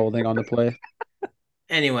 I was Okay. holding on the play.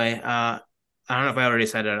 Anyway, I don't know if I already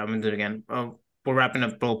said it. I'm gonna do it again. We're wrapping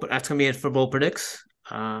up bowl, but that's gonna be it for bowl predicts.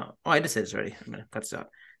 I did say this already. I'm gonna cut this out.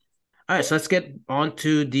 All right, so let's get on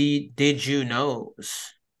to the Did You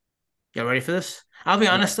Knows. Y'all ready for this? I'll be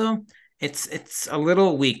honest though, it's a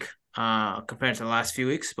little weak compared to the last few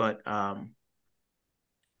weeks, but I'll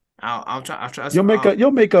try.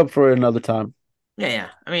 You'll make up for it another time. Yeah.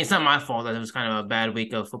 I mean, it's not my fault that it was kind of a bad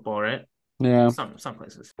week of football, right? Yeah. Some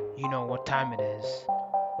places. You know what time it is.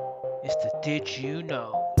 It's the Did You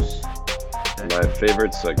Knows. My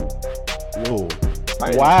favorite segment. Whoa.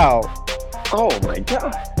 Wow. Oh my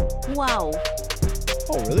god. Wow.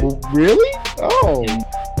 Oh really? Really? Oh.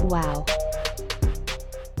 Wow.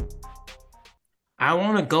 I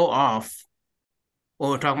want to go off what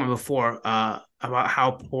we were talking about before about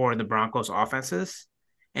how poor the Broncos offense is.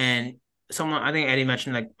 And I think Eddie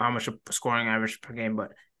mentioned like how much a scoring average per game,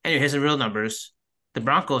 but anyway, here's the real numbers. The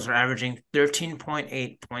Broncos are averaging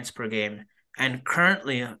 13.8 points per game and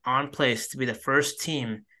currently on pace to be the first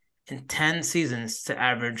team in 10 seasons to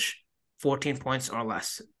average 14 points or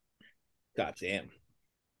less. God damn.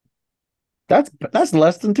 That's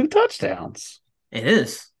less than 2 touchdowns. It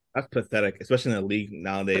is. That's pathetic, especially in the league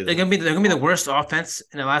nowadays. They're gonna be the worst offense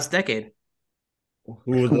in the last decade. Who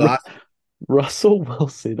was the last? Russell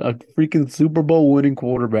Wilson, a freaking Super Bowl winning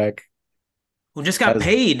quarterback, Who just got As-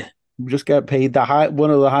 paid. just got paid one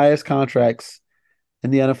of the highest contracts in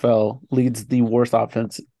the NFL, leads the worst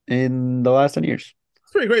offense in the last 10 years.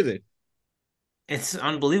 It's pretty crazy. It's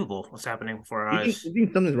unbelievable what's happening before our eyes. You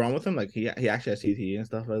think something's wrong with him? Like he actually has CTE and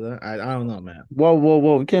stuff like that. I don't know, man.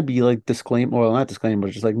 Whoa. We can't be like not disclaim, but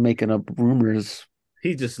just like making up rumors.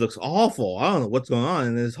 He just looks awful. I don't know what's going on.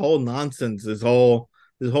 And this whole nonsense, this whole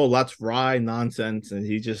let's ride nonsense, and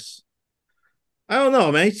he just I don't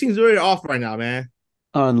know, man. He seems very off right now, man.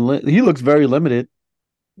 He looks very limited.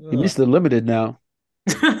 He Ugh. needs to limited now.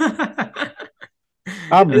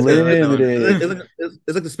 I'm I'm limited.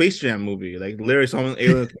 It's like the Space Jam movie. Like literally, someone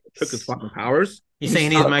alien took his fucking powers. You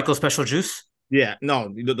saying he needs Michael Special Juice? Yeah, no,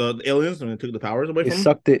 the aliens when they took the powers away They from him,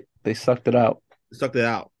 sucked it. They sucked it out. sucked it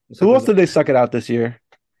out. Who else did they suck it out this year?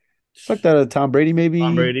 Sucked out of Tom Brady, maybe.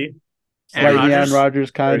 Tom Brady. Slightly Aaron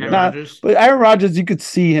Rodgers, kind of. Aaron Not, Rodgers? but Aaron Rodgers, you could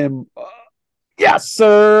see him. Yes,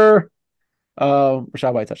 sir.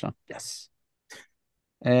 Rashad White touchdown. Yes.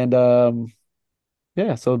 And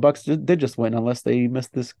yeah, so the Bucks did just win unless they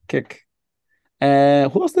missed this kick. And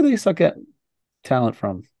who else did they suck at talent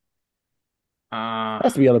from?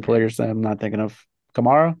 Has to be other players that I'm not thinking of.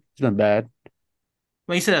 Kamara, he's been bad.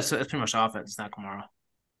 Well, you said that's pretty much offense, not Kamara.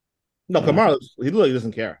 No, Kamara. He literally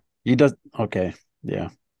doesn't care. He does okay. Yeah.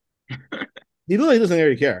 He literally doesn't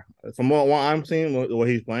really care. From what I'm seeing, what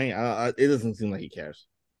he's playing, it doesn't seem like he cares.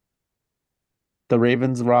 The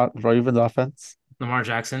Ravens offense. Lamar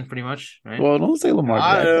Jackson, pretty much, right? Well, don't say Lamar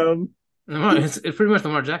Jackson. It's pretty much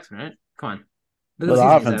Lamar Jackson, right? Come on. But Look the at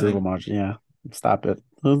the season offense he's is having. Lamar. Yeah. Stop it.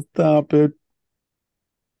 Stop it.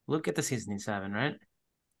 Look at the season he's having, right?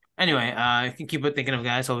 Anyway, you can keep thinking of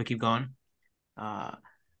guys while we keep going.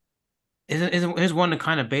 Here's one to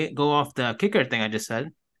kind of go off the kicker thing I just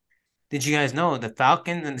said. Did you guys know the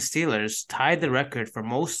Falcons and the Steelers tied the record for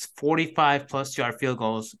most 45-plus yard field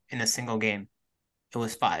goals in a single game? It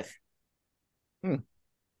was 5. Kind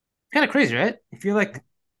of crazy, right? I feel like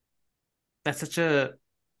That's such a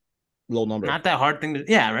Low number. not that hard thing to.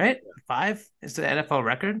 Yeah, right. 5 is the NFL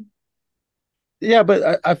record. Yeah,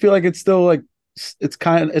 but I feel like it's still like it's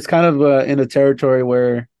kind of in a territory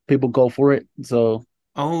where people go for it. So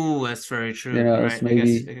Oh, that's very true. you know, You're it's right. I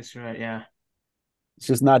maybe guess you're right. Yeah. it's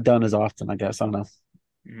just not done as often. I guess I don't know.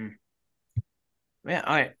 Mm. Yeah.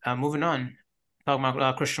 All right. Moving on. Talking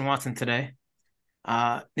about Christian Watson today.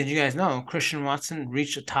 Did you guys know Christian Watson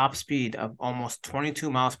reached a top speed of almost 22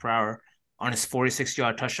 miles per hour on his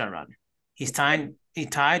 46-yard touchdown run? He tied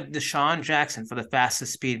Deshaun Jackson for the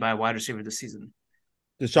fastest speed by a wide receiver this season.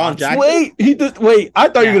 Deshaun Jackson. Wait. I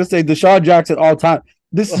thought you were gonna say Deshaun Jackson all time.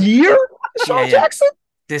 This year, Deshaun Jackson.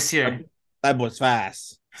 This year, that was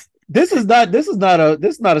fast. This is not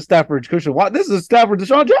a Stafford Christian Watson. This is a Stafford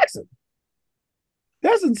Deshaun Jackson.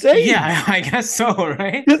 That's insane. Yeah, I guess so,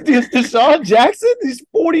 right? This Deshaun Jackson, he's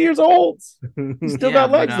 40 years old. He's still got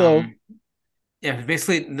legs though. Yeah,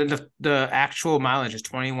 basically the actual mileage is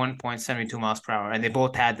 21.72 miles per hour, and they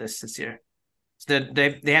both had this year. So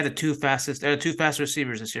they had the two fastest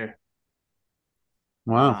receivers this year.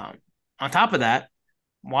 Wow. On top of that,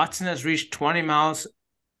 Watson has reached 20 miles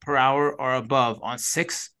per hour or above on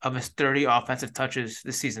 6 of his 30 offensive touches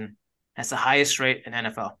this season. That's the highest rate in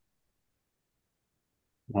NFL.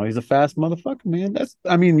 Well, he's a fast motherfucker, man.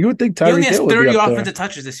 You would think Tyreek He only has Hill would 30 be up there. offensive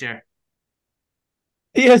touches this year.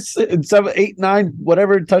 He has 7, 8, 9,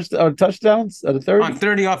 whatever touchdowns out of 30. On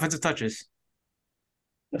 30 offensive touches.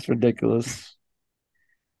 That's ridiculous.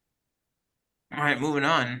 All right, moving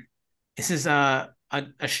on. This is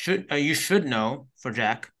you should know for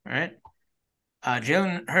Jack, all right?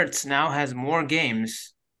 Jalen Hurts now has more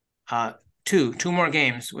games, two more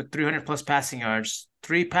games with 300 plus passing yards,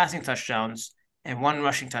 3 passing touchdowns, and 1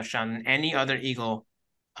 rushing touchdown than any other Eagle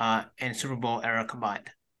in Super Bowl era combined.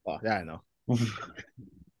 Oh, yeah, I know.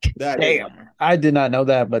 Damn. I did not know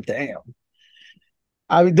that, but damn.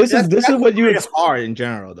 I mean, this is what you. It's hard in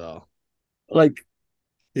general, though. Like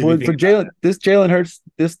for Jalen, this Jalen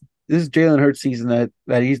Hurts season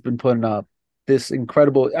that he's been putting up. This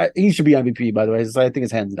incredible. He should be MVP, by the way. I think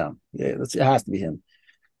it's hands down. Yeah, it has to be him.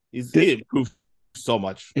 He improved so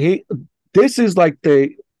much. This is like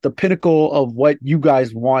the pinnacle of what you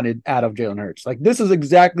guys wanted out of Jalen Hurts. Like this is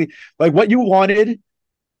exactly like what you wanted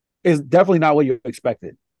is definitely not what you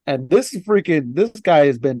expected. And this guy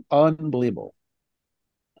has been unbelievable.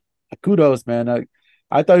 Kudos, man.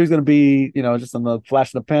 I thought he was going to be, just on the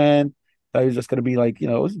flash in the pan. Thought he was just going to be like,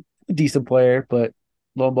 a decent player. But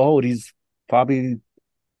lo and behold, he's probably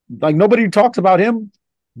like nobody talks about him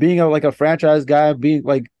being a franchise guy, being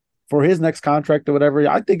like for his next contract or whatever.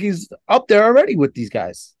 I think he's up there already with these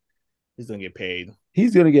guys. He's going to get paid.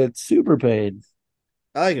 He's going to get super paid.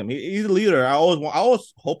 I like him. He's a leader. I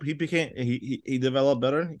always hope he developed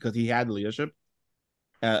better because he had leadership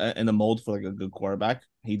in the mold for like a good quarterback.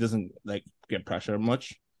 He doesn't like get pressure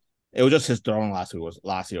much. It was just his throwing last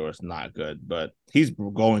year was not good, but he's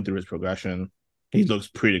going through his progression. He looks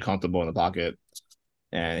pretty comfortable in the pocket,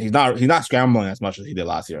 and he's not scrambling as much as he did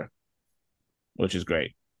last year, which is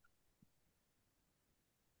great.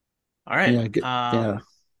 All right. Yeah,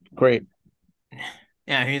 great.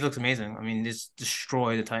 Yeah, he looks amazing. I mean, just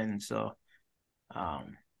destroy the Titans. So,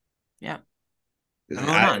 yeah.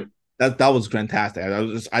 That was fantastic.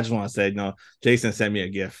 I just want to say, Jason sent me a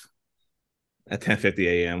GIF at 10:50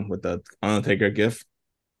 a.m. with the Undertaker GIF.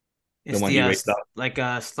 It's the one he wakes up like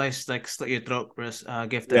slice slit your throat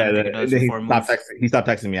gift. Yeah, he stopped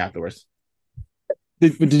texting me afterwards.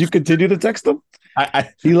 Did you continue to text him?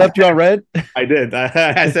 He left you on red. I did.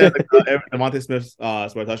 I said Devontae Smith's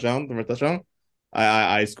scored touchdown, the first touchdown.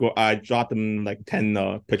 I dropped him like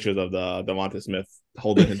 10 pictures of the Devontae Smith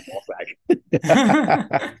holding his ball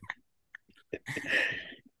back.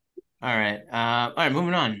 All right.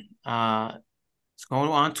 Moving on. Let's go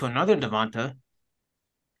on to another Devonta.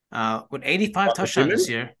 With 85 touchdowns this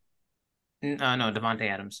year. No, Devontae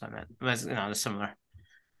Adams. I meant, they're similar.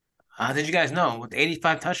 Did you guys know with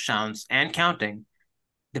 85 touchdowns and counting,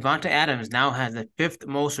 Devontae Adams now has the 5th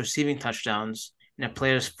most receiving touchdowns in a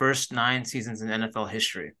player's first 9 seasons in NFL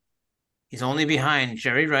history. He's only behind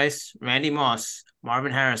Jerry Rice, Randy Moss,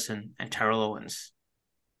 Marvin Harrison, and Terrell Owens.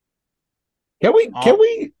 Can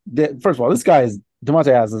we? First of all, this guy Devontae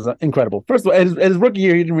Adams is incredible. First of all, his rookie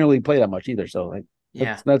year, he didn't really play that much either. So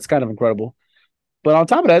that's kind of incredible. But on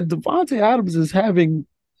top of that, Devontae Adams is having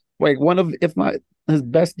like one of, if not his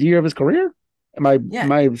best year of his career. Am I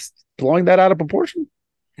blowing that out of proportion?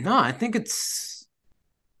 No, I think it's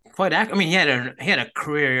quite accurate. I mean, he had a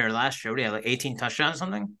career year last year. He had like 18 touchdowns or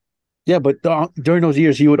something. Yeah, but during those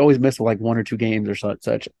years, he would always miss like 1 or 2 games or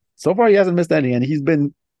such. So far, he hasn't missed any, and he's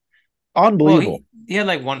been unbelievable. Well, He had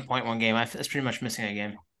like 1 point one game. That's pretty much missing a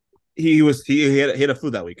game. He had a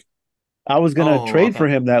flu that week. I was gonna trade for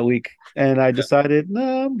okay. him that week, and I decided,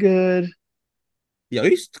 no, I'm good. Yeah,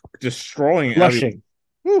 he's destroying Crushing.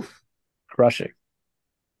 everyone. Crushing.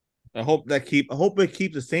 I hope they keep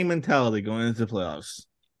the same mentality going into the playoffs.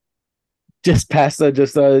 Just past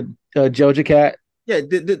Georgia Cat. Yeah,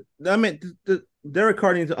 Derek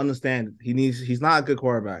Carr needs to understand he's not a good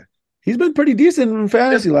quarterback. He's been pretty decent in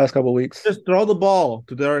fantasy last couple of weeks. Just throw the ball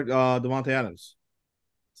to Devontae Adams.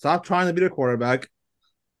 Stop trying to be the quarterback.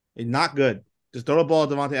 He's not good. Just throw the ball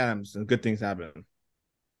to Devontae Adams and good things happen.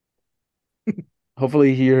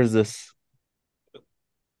 Hopefully he hears this.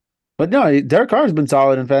 But no, Derek Carr has been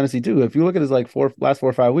solid in fantasy too. If you look at his last 4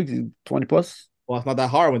 or 5 weeks, he's 20 plus. Well, it's not that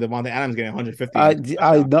hard when Devontae Adams getting 150.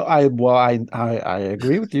 I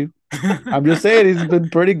agree with you. I'm just saying he's been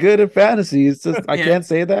pretty good at fantasy. It's just I can't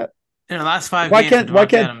say that. In the last 5 Why games,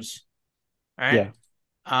 can't Adams? All right.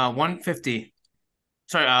 Yeah. 150.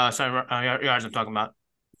 Yards I'm talking about.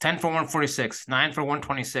 10 for 146, 9 for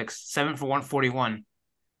 126, 7 for 141.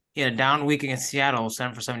 He had a down week against Seattle,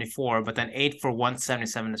 7 for 74, but then 8 for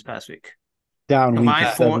 177 this past week.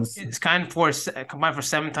 Combined for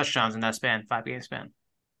 7 touchdowns in that 5-game span.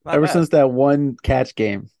 Ever since that one catch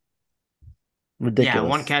game. Ridiculous. Yeah,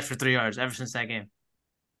 1 catch for 3 yards ever since that game.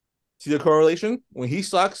 See the correlation? When he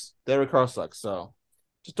sucks, Derek Carr sucks. So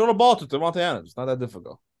just throw the ball to Devontae Adams. It's not that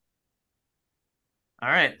difficult. All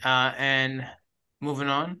right. And moving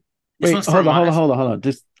on. Wait, hold on.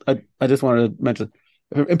 I just wanted to mention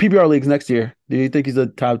in PPR leagues next year, do you think he's a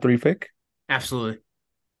top 3 pick? Absolutely.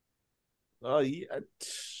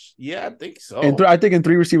 Yeah, I think so. And I think in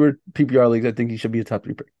 3 receiver PPR leagues, I think he should be a top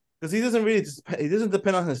 3 pick because he doesn't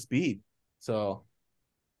depend on his speed. So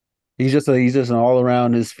he's just an all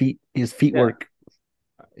around his feet work.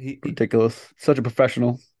 Ridiculous. Such a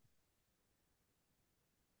professional.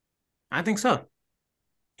 I think so.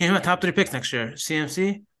 He's my top 3 picks next year.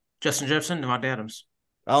 CMC, Justin Jefferson, Devontae Adams.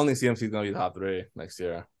 I don't think CMC is going to be top 3 next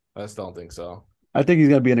year. I just don't think so. I think he's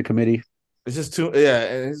going to be in a committee. It's just it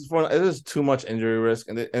is too much injury risk,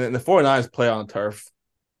 and the 49ers play on turf.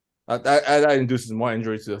 That induces more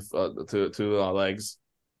injury to legs.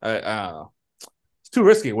 I don't know. It's too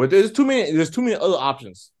risky. There's too many other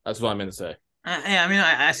options. That's what I meant to say. Yeah, I mean,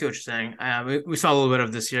 I see what you're saying. We saw a little bit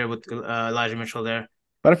of this year with Elijah Mitchell there.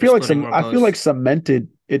 But I feel like cemented.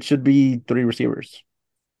 It should be 3 receivers: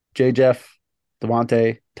 J. Jeff,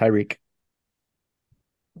 Devontae, Tyreek.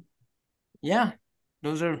 Yeah,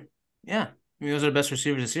 those are the best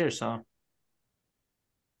receivers this year. So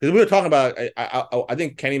because we were talking about, I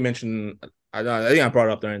think Kenny mentioned. I think I brought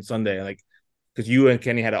it up during Sunday, like because you and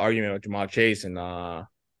Kenny had an argument with Ja'Marr Chase and.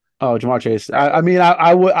 Ja'Marr Chase.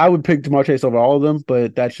 I would pick Ja'Marr Chase over all of them,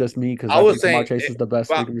 but that's just me because I think Ja'Marr Chase is the best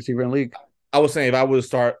receiver in the league. I was saying if I were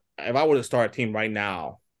to start a team right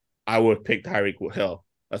now, I would pick Tyreek Hill.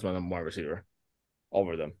 That's my number 1 receiver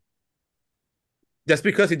over them. Just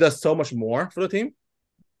because he does so much more for the team.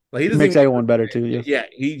 Like he makes everyone better too. Yes. Yeah,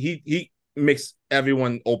 he makes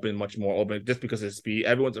everyone much more open just because of his speed.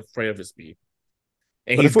 Everyone's afraid of his speed.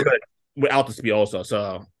 And he's good without the speed also.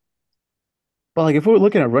 So but like if we're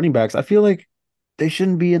looking at running backs, I feel like they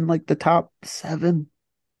shouldn't be in like the top 7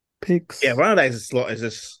 picks. Yeah, running backs is slow. It's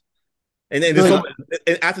just and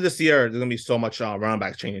after this year, there's gonna be so much running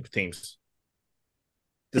backs changing teams.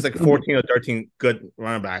 There's like 14 or 13 good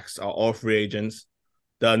running backs, all free agents.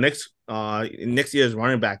 The next year's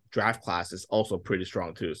running back draft class is also pretty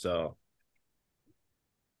strong too. So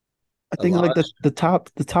I think like the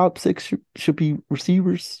top 6 should be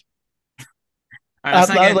receivers. All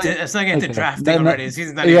right, let's not get into drafting already. The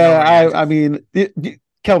season's not even over. I mean,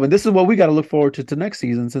 Kelvin, this is what we got to look forward to next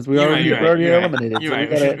season since we already eliminated. You're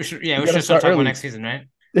right. We should start talking about next season, right?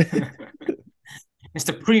 It's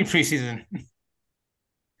the preseason.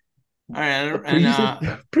 All right,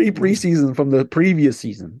 preseason from the previous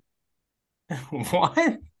season.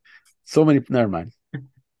 What? So many. Never mind.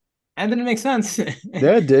 That didn't make sense.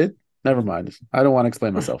 Yeah, it did. Never mind. I don't want to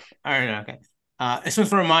explain myself. All right, okay. This one's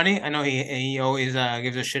for Armani. I know he always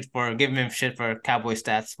gives us shit for giving him shit for Cowboy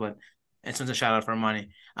stats, but this one's a shout out for Armani.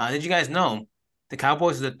 Did you guys know the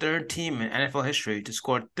Cowboys are the 3rd team in NFL history to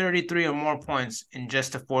score 33 or more points in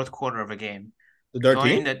just the 4th quarter of a game? The 3rd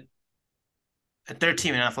team? The 3rd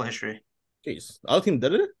team in NFL history. Jeez, the other team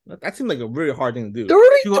did it? That seemed like a really hard thing to do.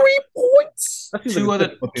 33 points.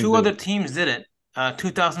 Two other teams did it.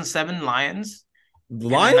 2007 Lions. The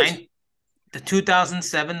Lions? The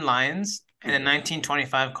 2007 Lions and the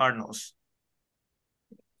 1925 Cardinals.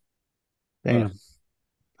 Damn.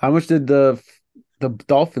 How much did the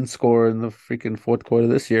Dolphins score in the freaking 4th quarter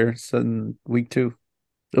this year? It's in week 2.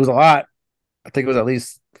 It was a lot. I think it was at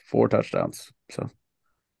least 4 touchdowns. So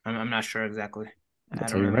I'm not sure exactly. I'll I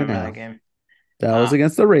tell don't you right remember now. that game. that was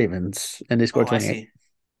against the Ravens, and they Oh, scored I 28. see.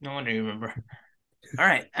 No wonder you remember. All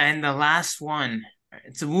right, and the last one.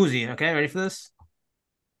 It's a woozy. Okay, ready for this?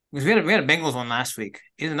 Because we had a Bengals one last week.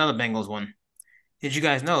 Here's another Bengals one. Did you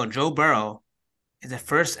guys know Joe Burrow is the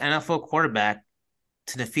first NFL quarterback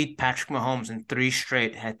to defeat Patrick Mahomes in 3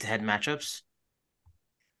 straight head-to-head matchups?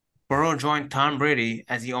 Burrow joined Tom Brady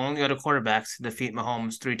as the only other quarterbacks to defeat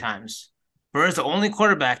Mahomes 3 times. Burrow is the only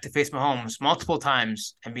quarterback to face Mahomes multiple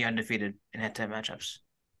times and be undefeated in head-to-head matchups.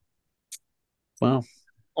 Wow.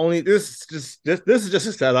 Only this is just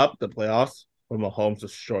to set up the playoffs when Mahomes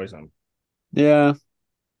destroys them. Yeah.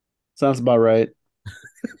 Sounds about right.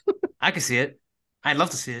 I can see it. I'd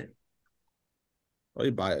love to see it. Why are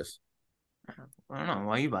you biased? I don't know.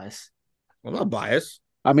 Why are you biased? I'm not biased.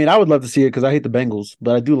 I mean, I would love to see it because I hate the Bengals,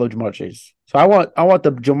 but I do love Jamar Chase. So I want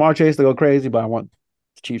the Jamar Chase to go crazy, but I want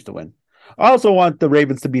the Chiefs to win. I also want the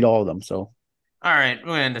Ravens to beat all of them. So All right, we're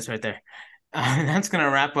gonna end this right there. That's gonna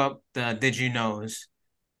wrap up the Did You Knows.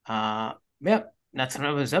 Yep, that's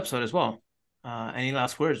another this episode as well. Any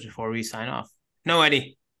last words before we sign off? No,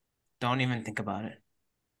 Eddie. Don't even think about it.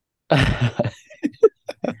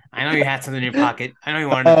 I know you had something in your pocket. I know you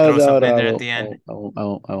wanted to throw something in there at the end. I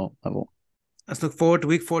won't. Let's look forward to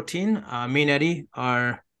week 14. Me and Eddie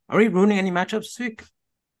are we ruining any matchups this week?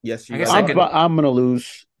 Yes, you I guess guys. I'm gonna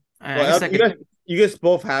lose. You guys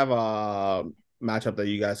both have a matchup that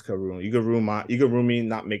you guys could ruin. You could ruin me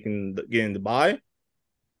not getting the bye,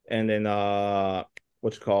 and then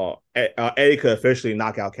Eddie could officially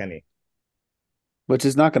knock out Kenny. Which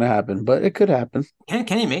is not gonna happen, but it could happen. Can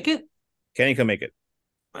he make it? Kenny can make it.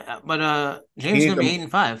 But James is gonna be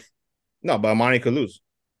 8-5. No, but Amani could lose.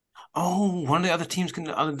 Oh, one of the other teams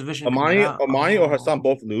the other division. Amani or Hassan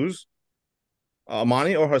both lose.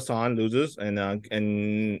 Amani or Hassan loses, and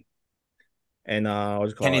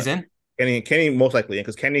what's it called? Kenny's in. Kenny most likely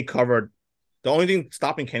because Kenny covered. The only thing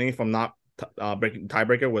stopping Kenny from not breaking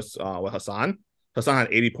tiebreaker was with Hassan. Hassan had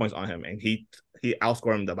 80 points on him, and he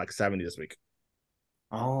outscored him to like 70 this week.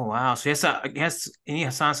 Oh wow! So he need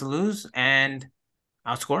Hassan to lose and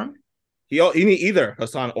outscore him. He need either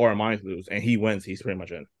Hassan or Amani to lose, and he wins. He's pretty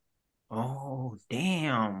much in. Oh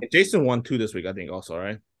damn! And Jason won 2 this week, I think. Also,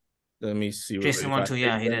 right? Let me see. Jason won 2.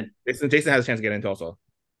 Yeah, he did. Jason has a chance to get into also.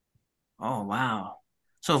 Oh wow!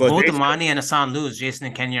 So if both Amani and Hassan lose, Jason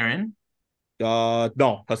and Kenya are in.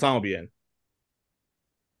 No, Hassan will be in.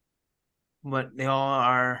 But they all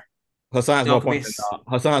are. Hassan has more points.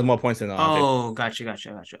 Hassan has more points than. Oh, gotcha.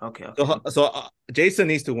 Okay. So Jason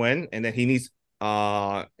needs to win, and then he needs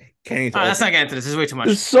Kenny to. Let's not get into this. This is way too much.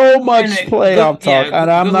 There's so much playoff talk,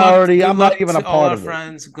 and I'm not even a part of it.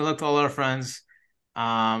 Friends, good luck to all our friends.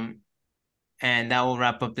 And that will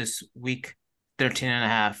wrap up this week 13 and a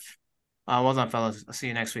half. Well done, fellas. I'll see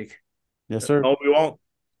you next week. Yes, sir. No, we won't.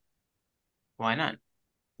 Why not?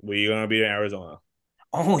 We're gonna be in Arizona.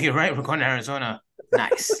 Oh, you're right. We're going to Arizona.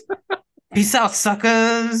 Nice. Peace out,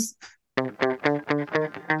 suckers.